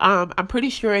 I'm pretty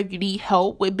sure if you need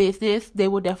help with business, they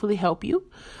will definitely help you.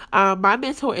 My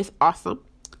mentor is awesome.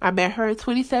 I met her in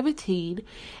 2017,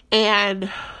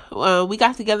 and we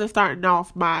got together starting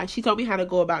off she told me how to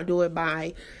go about doing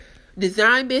my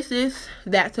design business.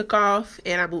 That took off,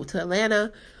 and I moved to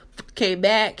Atlanta. Came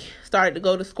back, started to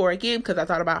go to SCORE again because I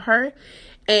thought about her,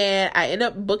 and I ended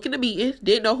up booking a meeting.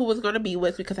 Didn't know who was going to be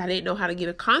with because I didn't know how to get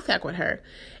in contact with her.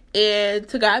 And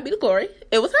to God be the glory,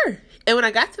 it was her. And when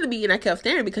I got to the meeting, I kept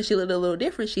staring because she looked a little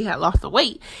different. She had lost some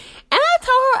weight, and I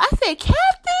told her, I said,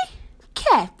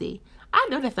 Kathy, I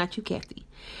know that's not you, Kathy.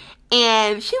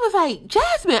 And she was like,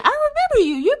 Jasmine, I remember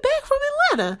you. You're back from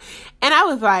Atlanta. And I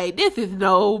was like, this is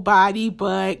nobody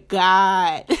but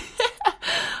God.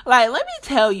 Like, let me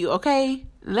tell you, okay?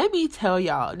 Let me tell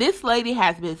y'all, this lady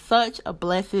has been such a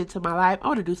blessing to my life. I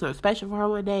want to do something special for her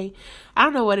one day. I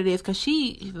don't know what it is, because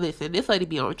this lady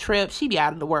be on trips. She be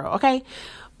out of the world, okay?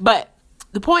 But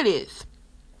the point is,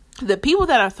 the people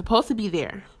that are supposed to be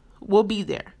there will be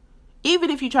there, even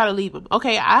if you try to leave them.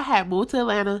 Okay, I had moved to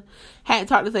Atlanta, hadn't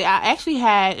talked to say. I actually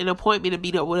had an appointment to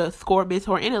meet up with a SCORE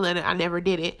mentor in Atlanta. I never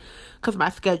did it because of my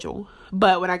schedule.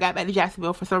 But when I got back to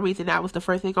Jacksonville, for some reason, that was the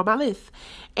first thing on my list.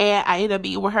 And I ended up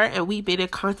meeting with her, and we've been in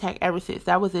contact ever since.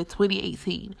 That was in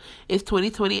 2018. It's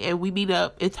 2020, and we meet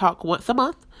up and talk once a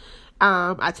month.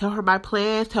 I tell her my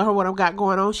plans, tell her what I've got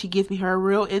going on. She gives me her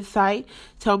real insight,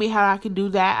 tell me how I can do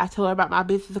that. I tell her about my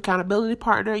business accountability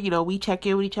partner. You know, we check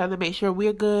in with each other, make sure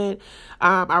we're good.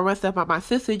 I run stuff by my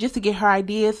sister just to get her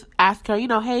ideas, ask her, hey,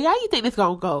 how you think this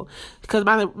gonna go? Because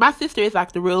my sister is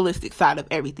like the realistic side of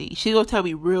everything. She gonna tell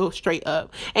me real straight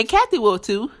up. And Kathy will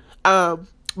too.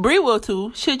 Bree will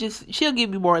too. She'll give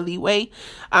me more leeway.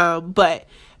 But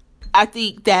I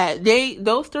think that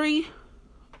those three,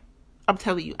 I'm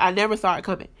telling you, I never saw it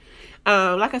coming.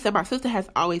 Like I said, my sister has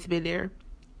always been there.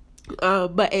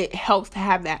 But it helps to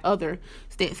have that other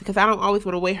stance, because I don't always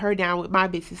want to weigh her down with my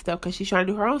business stuff because she's trying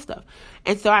to do her own stuff.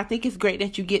 And so I think it's great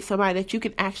that you get somebody that you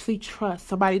can actually trust,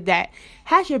 somebody that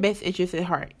has your best interest at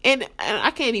heart. And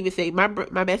I can't even say my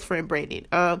best friend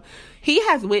Brandon.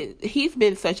 He's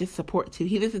been such a support too.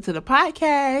 He listens to the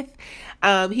podcast.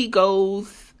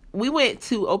 We went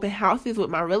to open houses with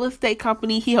my real estate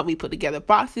company. He helped me put together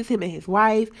boxes, him and his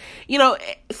wife.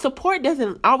 Support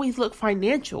doesn't always look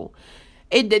financial.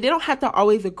 They don't have to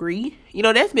always agree.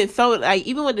 That's been so,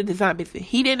 even with the design business,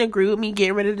 he didn't agree with me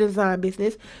getting rid of the design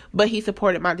business, but he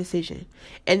supported my decision.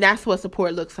 And that's what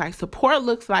support looks like. Support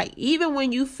looks like, even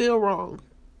when you feel wrong,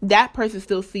 that person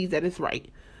still sees that it's right.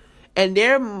 And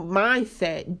their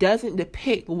mindset doesn't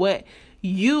depict what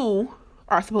you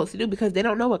are supposed to do, because they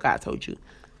don't know what God told you.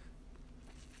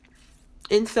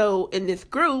 And so in this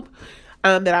group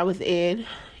that I was in,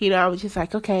 I was just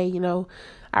like, okay,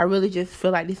 I really just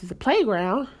feel like this is a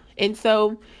playground. And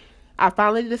so I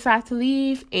finally decided to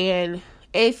leave, and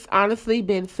it's honestly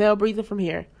been hell breathing from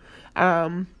here.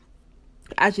 I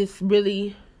just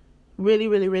really, really,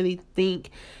 really, really think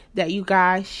that you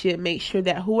guys should make sure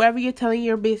that whoever you're telling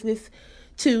your business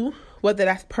to, whether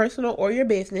that's personal or your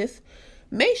business,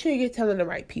 make sure you're telling the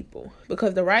right people,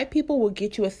 because the right people will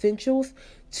get you essentials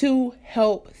to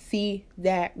help see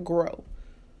that grow.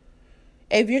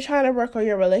 If you're trying to work on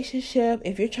your relationship,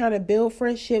 if you're trying to build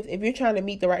friendships, if you're trying to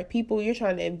meet the right people, you're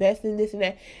trying to invest in this and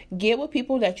that, get with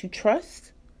people that you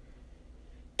trust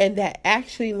and that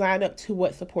actually line up to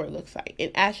what support looks like.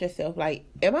 And ask yourself,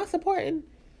 am I supporting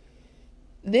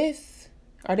this?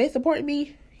 Are they supporting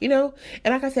me? And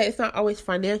like I said, it's not always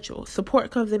financial.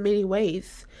 Support comes in many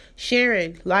ways.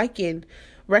 Sharing, liking,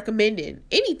 recommending,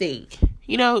 anything.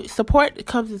 Support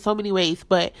comes in so many ways,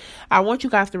 but I want you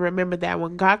guys to remember that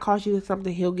when God calls you to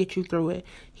something, he'll get you through it.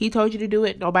 He told you to do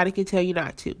it. Nobody can tell you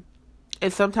not to.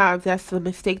 And sometimes that's the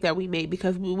mistake that we make,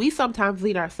 because we sometimes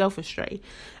lead ourselves astray.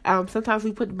 Sometimes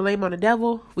we put the blame on the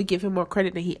devil. We give him more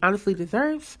credit than he honestly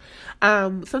deserves.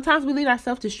 Sometimes we lead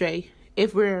ourselves astray.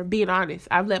 If we're being honest,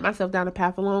 I've let myself down a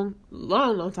path a long,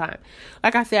 long, long time.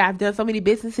 Like I said, I've done so many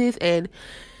businesses, and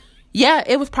yeah,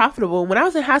 it was profitable. When I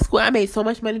was in high school, I made so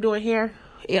much money doing hair.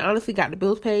 It honestly got the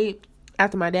bills paid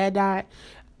after my dad died.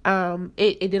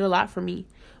 It did a lot for me.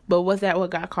 But was that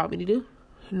what God called me to do?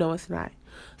 No, it's not.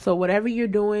 So whatever you're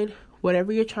doing,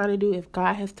 whatever you're trying to do, if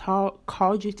God has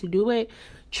called you to do it,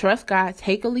 trust God.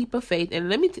 Take a leap of faith. And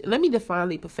let me define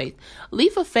leap of faith.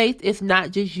 Leap of faith is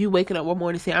not just you waking up one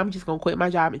morning and saying, I'm just going to quit my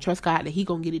job and trust God that he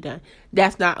going to get it done.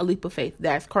 That's not a leap of faith.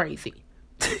 That's crazy.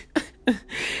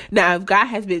 Now, if God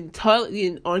has been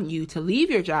tugging on you to leave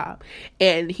your job,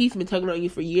 and he's been tugging on you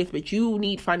for years, but you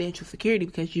need financial security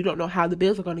because you don't know how the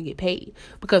bills are going to get paid,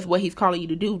 because what he's calling you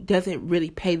to do doesn't really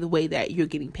pay the way that you're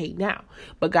getting paid now.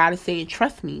 But God is saying,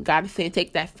 trust me. God is saying,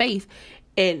 take that faith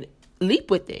and leap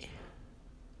with it.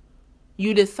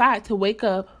 You decide to wake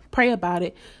up, pray about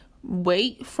it,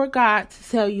 wait for God to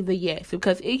tell you the yes,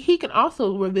 because he can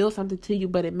also reveal something to you,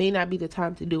 but it may not be the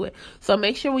time to do it. So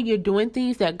make sure when you're doing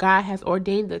things that God has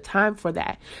ordained the time for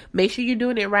that, make sure you're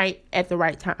doing it right at the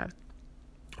right time,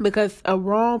 because a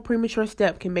wrong premature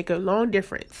step can make a long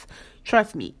difference.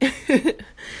 Trust me.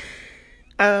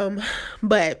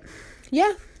 But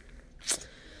yeah,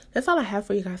 that's all I have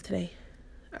for you guys today.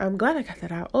 I'm glad I got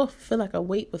that out. Oh, I feel like a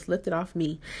weight was lifted off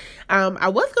me. I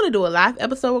was going to do a live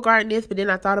episode regarding this, but then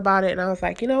I thought about it and I was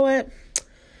like, you know what?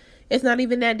 It's not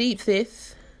even that deep,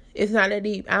 sis. It's not that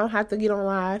deep. I don't have to get on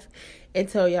live and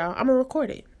tell y'all. I'm going to record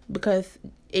it because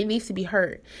it needs to be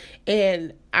heard.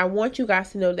 And I want you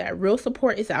guys to know that real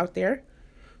support is out there.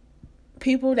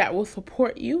 People that will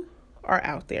support you are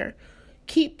out there.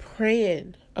 Keep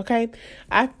praying, okay?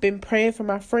 I've been praying for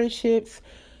my friendships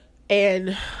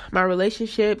and my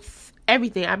relationships,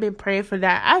 everything. I've been praying for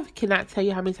that. I cannot tell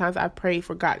you how many times I've prayed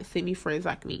for God to send me friends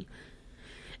like me.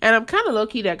 And I'm kind of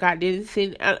low-key that God didn't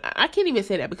send. I can't even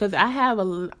say that because I have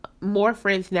more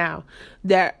friends now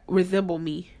that resemble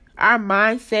me. Our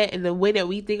mindset and the way that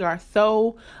we think are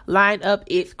so lined up,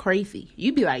 it's crazy.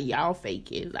 You be like, y'all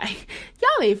faking. Like,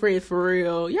 y'all ain't friends for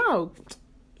real. Y'all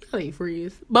ain't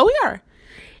friends. But we are.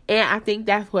 And I think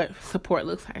that's what support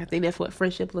looks like. I think that's what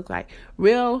friendship looks like.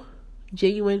 Real,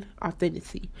 genuine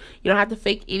authenticity. You don't have to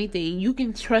fake anything. You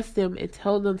can trust them and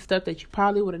tell them stuff that you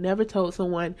probably would have never told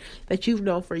someone that you've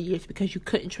known for years because you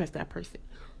couldn't trust that person.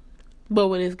 But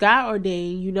when it's God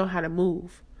ordained, you know how to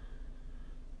move.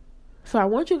 So I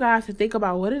want you guys to think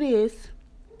about what it is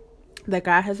that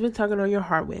God has been tugging on your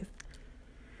heart with.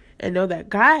 And know that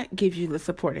God gives you the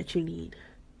support that you need.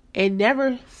 And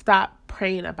never stop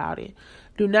praying about it.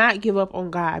 Do not give up on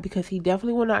God, because he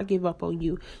definitely will not give up on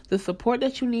you. The support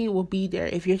that you need will be there.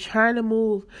 If you're trying to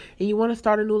move and you want to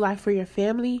start a new life for your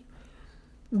family,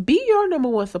 be your number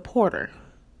one supporter.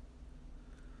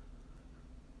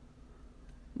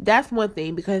 That's one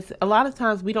thing, because a lot of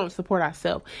times we don't support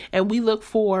ourselves and we look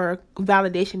for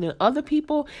validation in other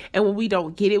people. And when we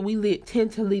don't get it, we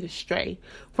tend to lead astray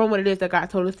from what it is that God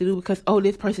told us to do because, oh,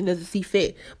 this person doesn't see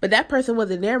fit. But that person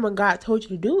wasn't there when God told you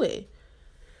to do it.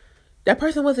 That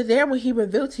person wasn't there when he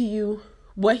revealed to you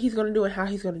what he's going to do and how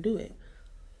he's going to do it.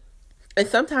 And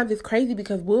sometimes it's crazy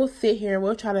because we'll sit here and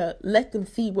we'll try to let them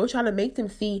see. We'll try to make them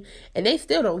see, and they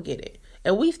still don't get it.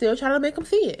 And we still try to make them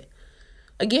see it.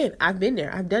 Again, I've been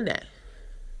there. I've done that.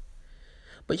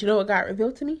 But you know what God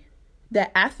revealed to me?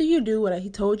 That after you do what he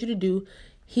told you to do,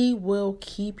 he will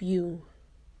keep you.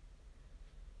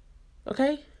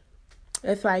 Okay?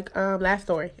 It's like last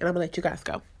story, and I'm going to let you guys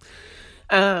go.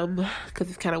 Because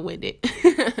it's kind of winded.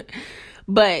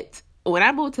 But when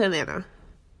I moved to Atlanta,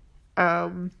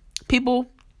 people,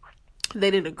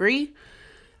 they didn't agree.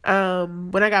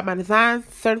 When I got my design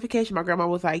certification, my grandma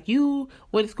was like, you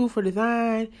went to school for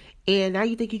design and now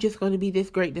you think you're just going to be this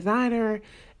great designer,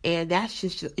 and that's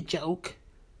just a joke.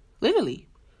 Literally,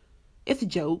 it's a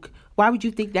joke. Why would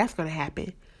you think that's going to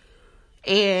happen?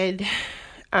 And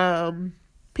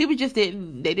people just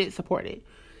didn't support it.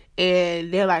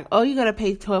 And they're like, oh, you're going to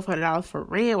pay $1,200 for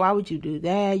rent. Why would you do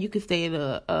that? You could stay in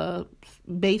a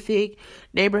basic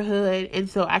neighborhood. And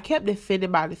so I kept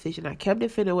defending my decision. I kept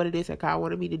defending what it is that God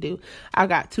wanted me to do. I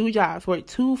got 2 jobs, worked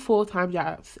 2 full-time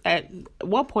jobs. At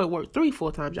one point, worked 3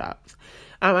 full-time jobs.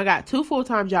 I got 2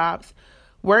 full-time jobs,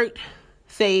 worked,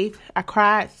 saved. I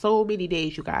cried so many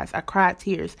days, you guys. I cried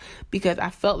tears because I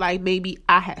felt like maybe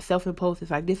I had self-imposed.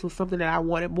 It's like this was something that I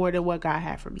wanted more than what God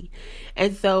had for me.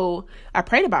 And so I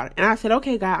prayed about it. And I said,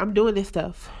 okay, God, I'm doing this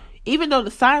stuff. Even though the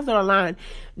signs are aligned,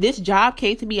 this job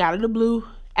came to me out of the blue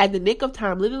at the nick of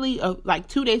time, literally like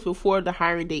 2 days before the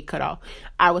hiring date cut off.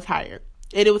 I was hired.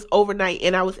 And it was overnight,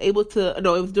 and I was able to,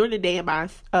 no, it was during the day, and my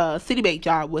Citibank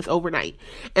job was overnight.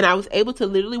 And I was able to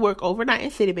literally work overnight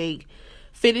at Citibank,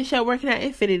 finish up working at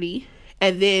Infinity,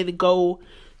 and then go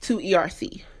to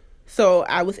ERC. So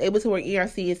I was able to work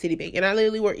ERC and Citibank. And I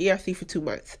literally worked ERC for 2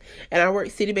 months. And I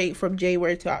worked Citibank from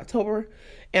January to October.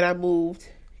 And I moved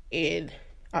in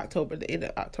October, the end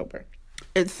of October.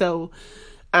 And so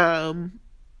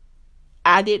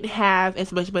I didn't have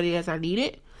as much money as I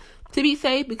needed to be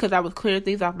safe because I was clearing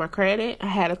things off my credit. I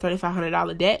had a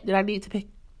 $3,500 debt that I needed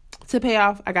to pay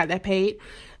off. I got that paid.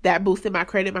 That boosted my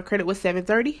credit. My credit was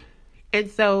 730. And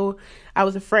so I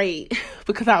was afraid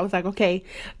because I was like, okay,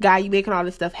 God, you making all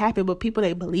this stuff happen, but people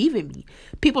ain't believing me.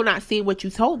 People not seeing what you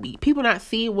told me. People not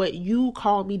seeing what you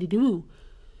called me to do.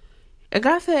 And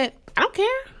God said, I don't care.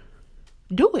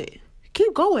 Do it.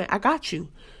 Keep going. I got you.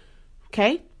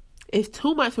 Okay? It's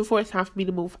 2 months before it's time for me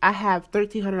to move. I have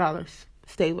 $1,300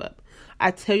 saved up.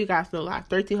 I tell you guys no lie,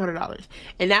 $1,300.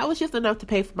 And that was just enough to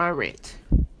pay for my rent.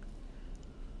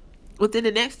 Within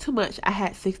the next 2 months, I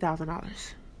had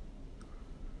 $6,000.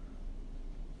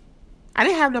 I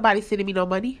didn't have nobody sending me no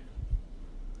money.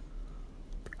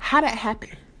 How that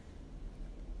happen?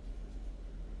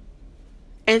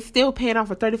 And still paying off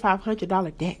a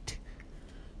 $3,500 debt.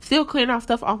 Still clearing off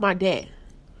stuff off my debt.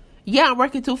 Yeah, I'm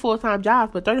working 2 full-time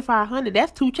jobs, but $3,500,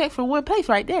 that's 2 checks from one place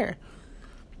right there.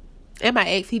 And my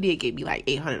ex, he did give me like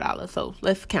 $800, so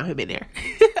let's count him in there.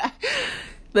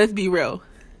 Let's be real.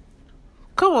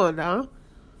 Come on now.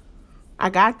 I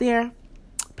got there,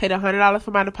 paid $100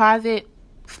 for my deposit,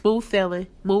 smooth sailing,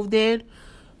 moved in,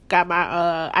 got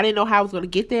my, I didn't know how I was going to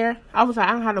get there. I was like,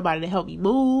 I don't have nobody to help me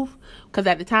move, because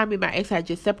at the time, me and my ex had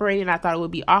just separated, and I thought it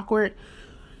would be awkward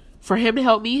for him to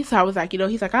help me. So I was like,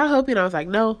 he's like, I'll help you. And I was like,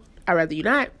 no, I'd rather you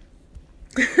not.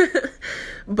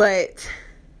 But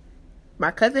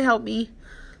my cousin helped me.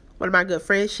 One of my good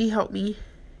friends, she helped me.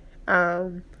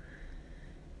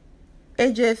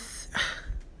 It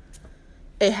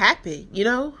happened,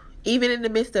 even in the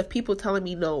midst of people telling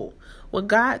me no. When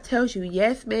God tells you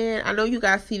yes, man, I know you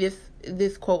guys see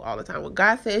this quote all the time. When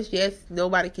God says yes,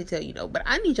 nobody can tell you no. But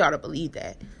I need y'all to believe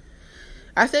that.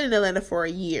 I stayed in Atlanta for a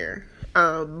year.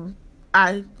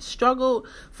 I struggled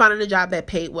finding a job that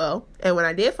paid well. And when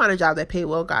I did find a job that paid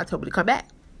well, God told me to come back.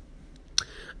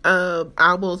 I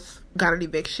almost got an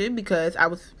eviction because I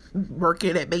was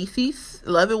working at Macy's,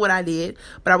 loving what I did,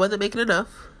 but I wasn't making enough.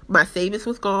 My savings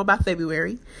was gone by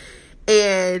February,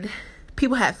 and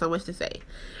people had so much to say.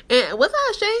 And was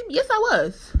I ashamed? Yes, I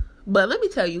was. But let me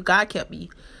tell you, God kept me.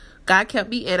 God kept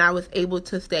me, and I was able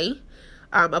to stay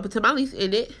up until my lease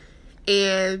ended.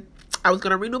 And I was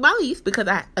going to renew my lease because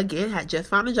I, again, had just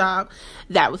found a job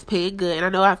that was paying good. And I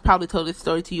know I've probably told this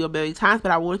story to you a million times,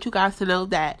 but I want you guys to know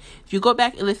that if you go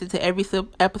back and listen to every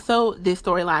episode, this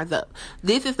story lines up.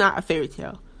 This is not a fairy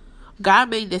tale. God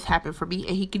made this happen for me,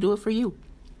 and he can do it for you.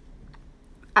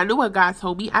 I knew what God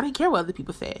told me. I didn't care what other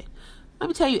people said. Let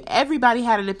me tell you, everybody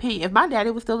had an opinion. If my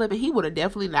daddy was still living, he would have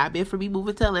definitely not been for me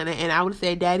moving to Atlanta. And I would have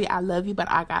said, Daddy, I love you,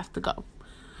 but I got to go.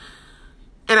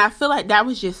 And I feel like that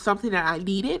was just something that I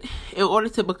needed in order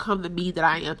to become the me that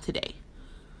I am today.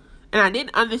 And I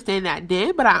didn't understand that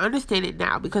then, but I understand it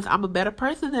now because I'm a better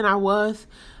person than I was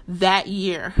that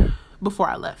year before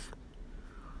I left.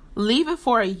 Leaving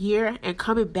for a year and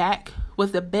coming back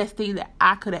was the best thing that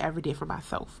I could have ever did for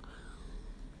myself.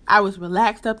 I was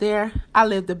relaxed up there. I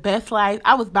lived the best life.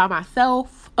 I was by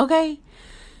myself, okay?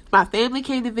 My family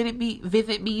came to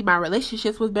visit me. My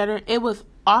relationships was better. It was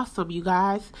awesome, you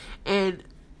guys. And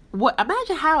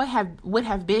imagine how it would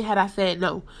have been had I said,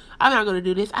 no, I'm not going to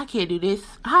do this. I can't do this.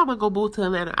 How am I going to move to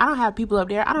Atlanta? I don't have people up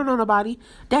there. I don't know nobody.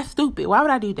 That's stupid. Why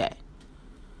would I do that?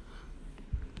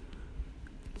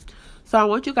 So I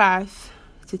want you guys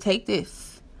to take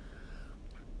this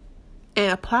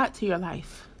and apply it to your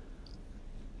life.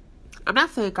 I'm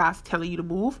not saying God's telling you to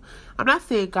move. I'm not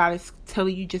saying God is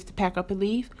telling you just to pack up and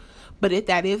leave. But if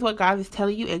that is what God is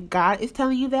telling you, and God is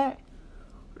telling you that,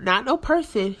 not no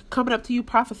person coming up to you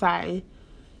prophesying,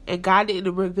 and God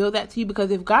didn't reveal that to you, because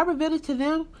if God revealed it to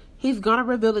them, he's going to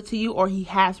reveal it to you, or he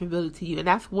has revealed it to you. And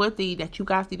that's one thing that you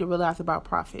guys need to realize about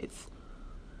prophets.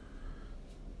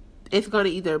 It's going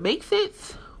to either make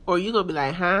sense, or you're going to be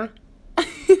like, huh?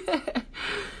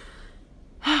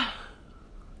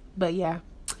 But yeah,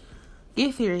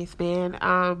 get serious,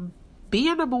 man. Be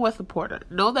your number one supporter.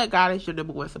 Know that God is your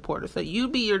number one supporter. So you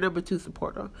be your number two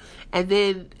supporter. And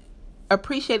then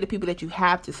appreciate the people that you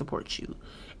have to support you.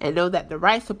 And know that the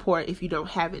right support, if you don't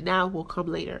have it now, will come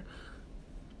later.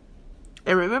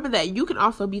 And remember that you can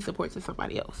also be support to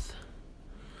somebody else.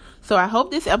 So I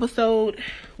hope this episode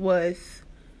was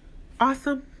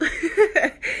awesome.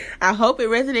 I hope it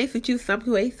resonates with you some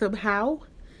way, somehow.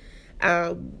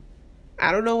 I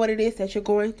don't know what it is that you're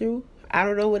going through. I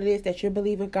don't know what it is that you're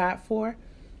believing God for.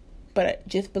 But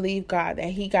just believe God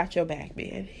that he got your back,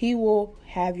 man. He will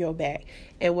have your back.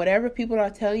 And whatever people are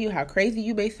telling you, how crazy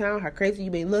you may sound, how crazy you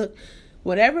may look,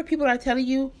 whatever people are telling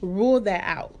you, rule that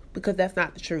out. Because that's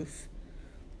not the truth.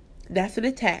 That's an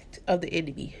attack of the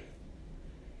enemy.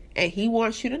 And he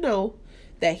wants you to know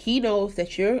that he knows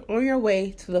that you're on your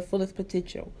way to the fullest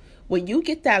potential. When you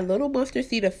get that little mustard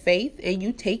seed of faith and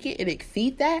you take it and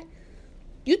exceed that,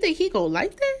 you think he gonna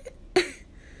like that?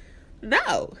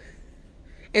 No.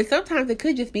 And sometimes it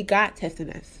could just be God testing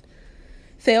us.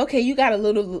 Say, okay, you got a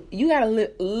little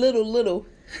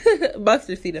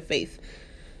mustard seed of faith.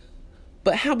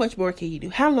 But how much more can you do?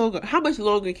 How much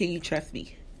longer can you trust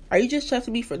me? Are you just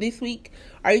trusting me for this week?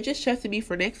 Are you just trusting me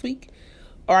for next week?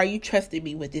 Or are you trusting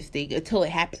me with this thing until it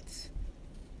happens?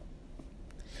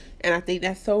 And I think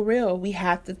that's so real. We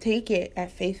have to take it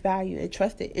at face value and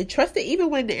trust it. And trust it even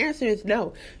when the answer is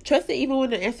no. Trust it even when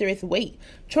the answer is wait.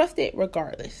 Trust it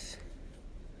regardless.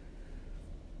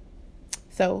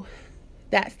 So,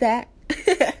 that's that.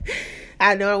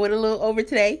 I know I went a little over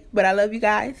today, but I love you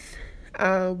guys.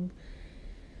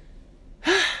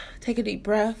 Take a deep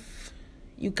breath.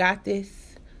 You got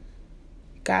this.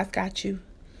 God's got you.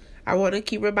 I want to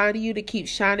keep reminding you to keep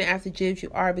shining as the gems you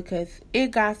are, because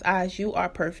in God's eyes, you are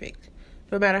perfect.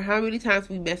 No matter how many times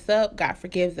we mess up, God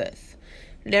forgives us.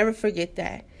 Never forget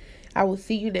that. I will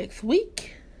see you next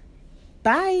week.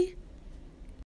 Bye.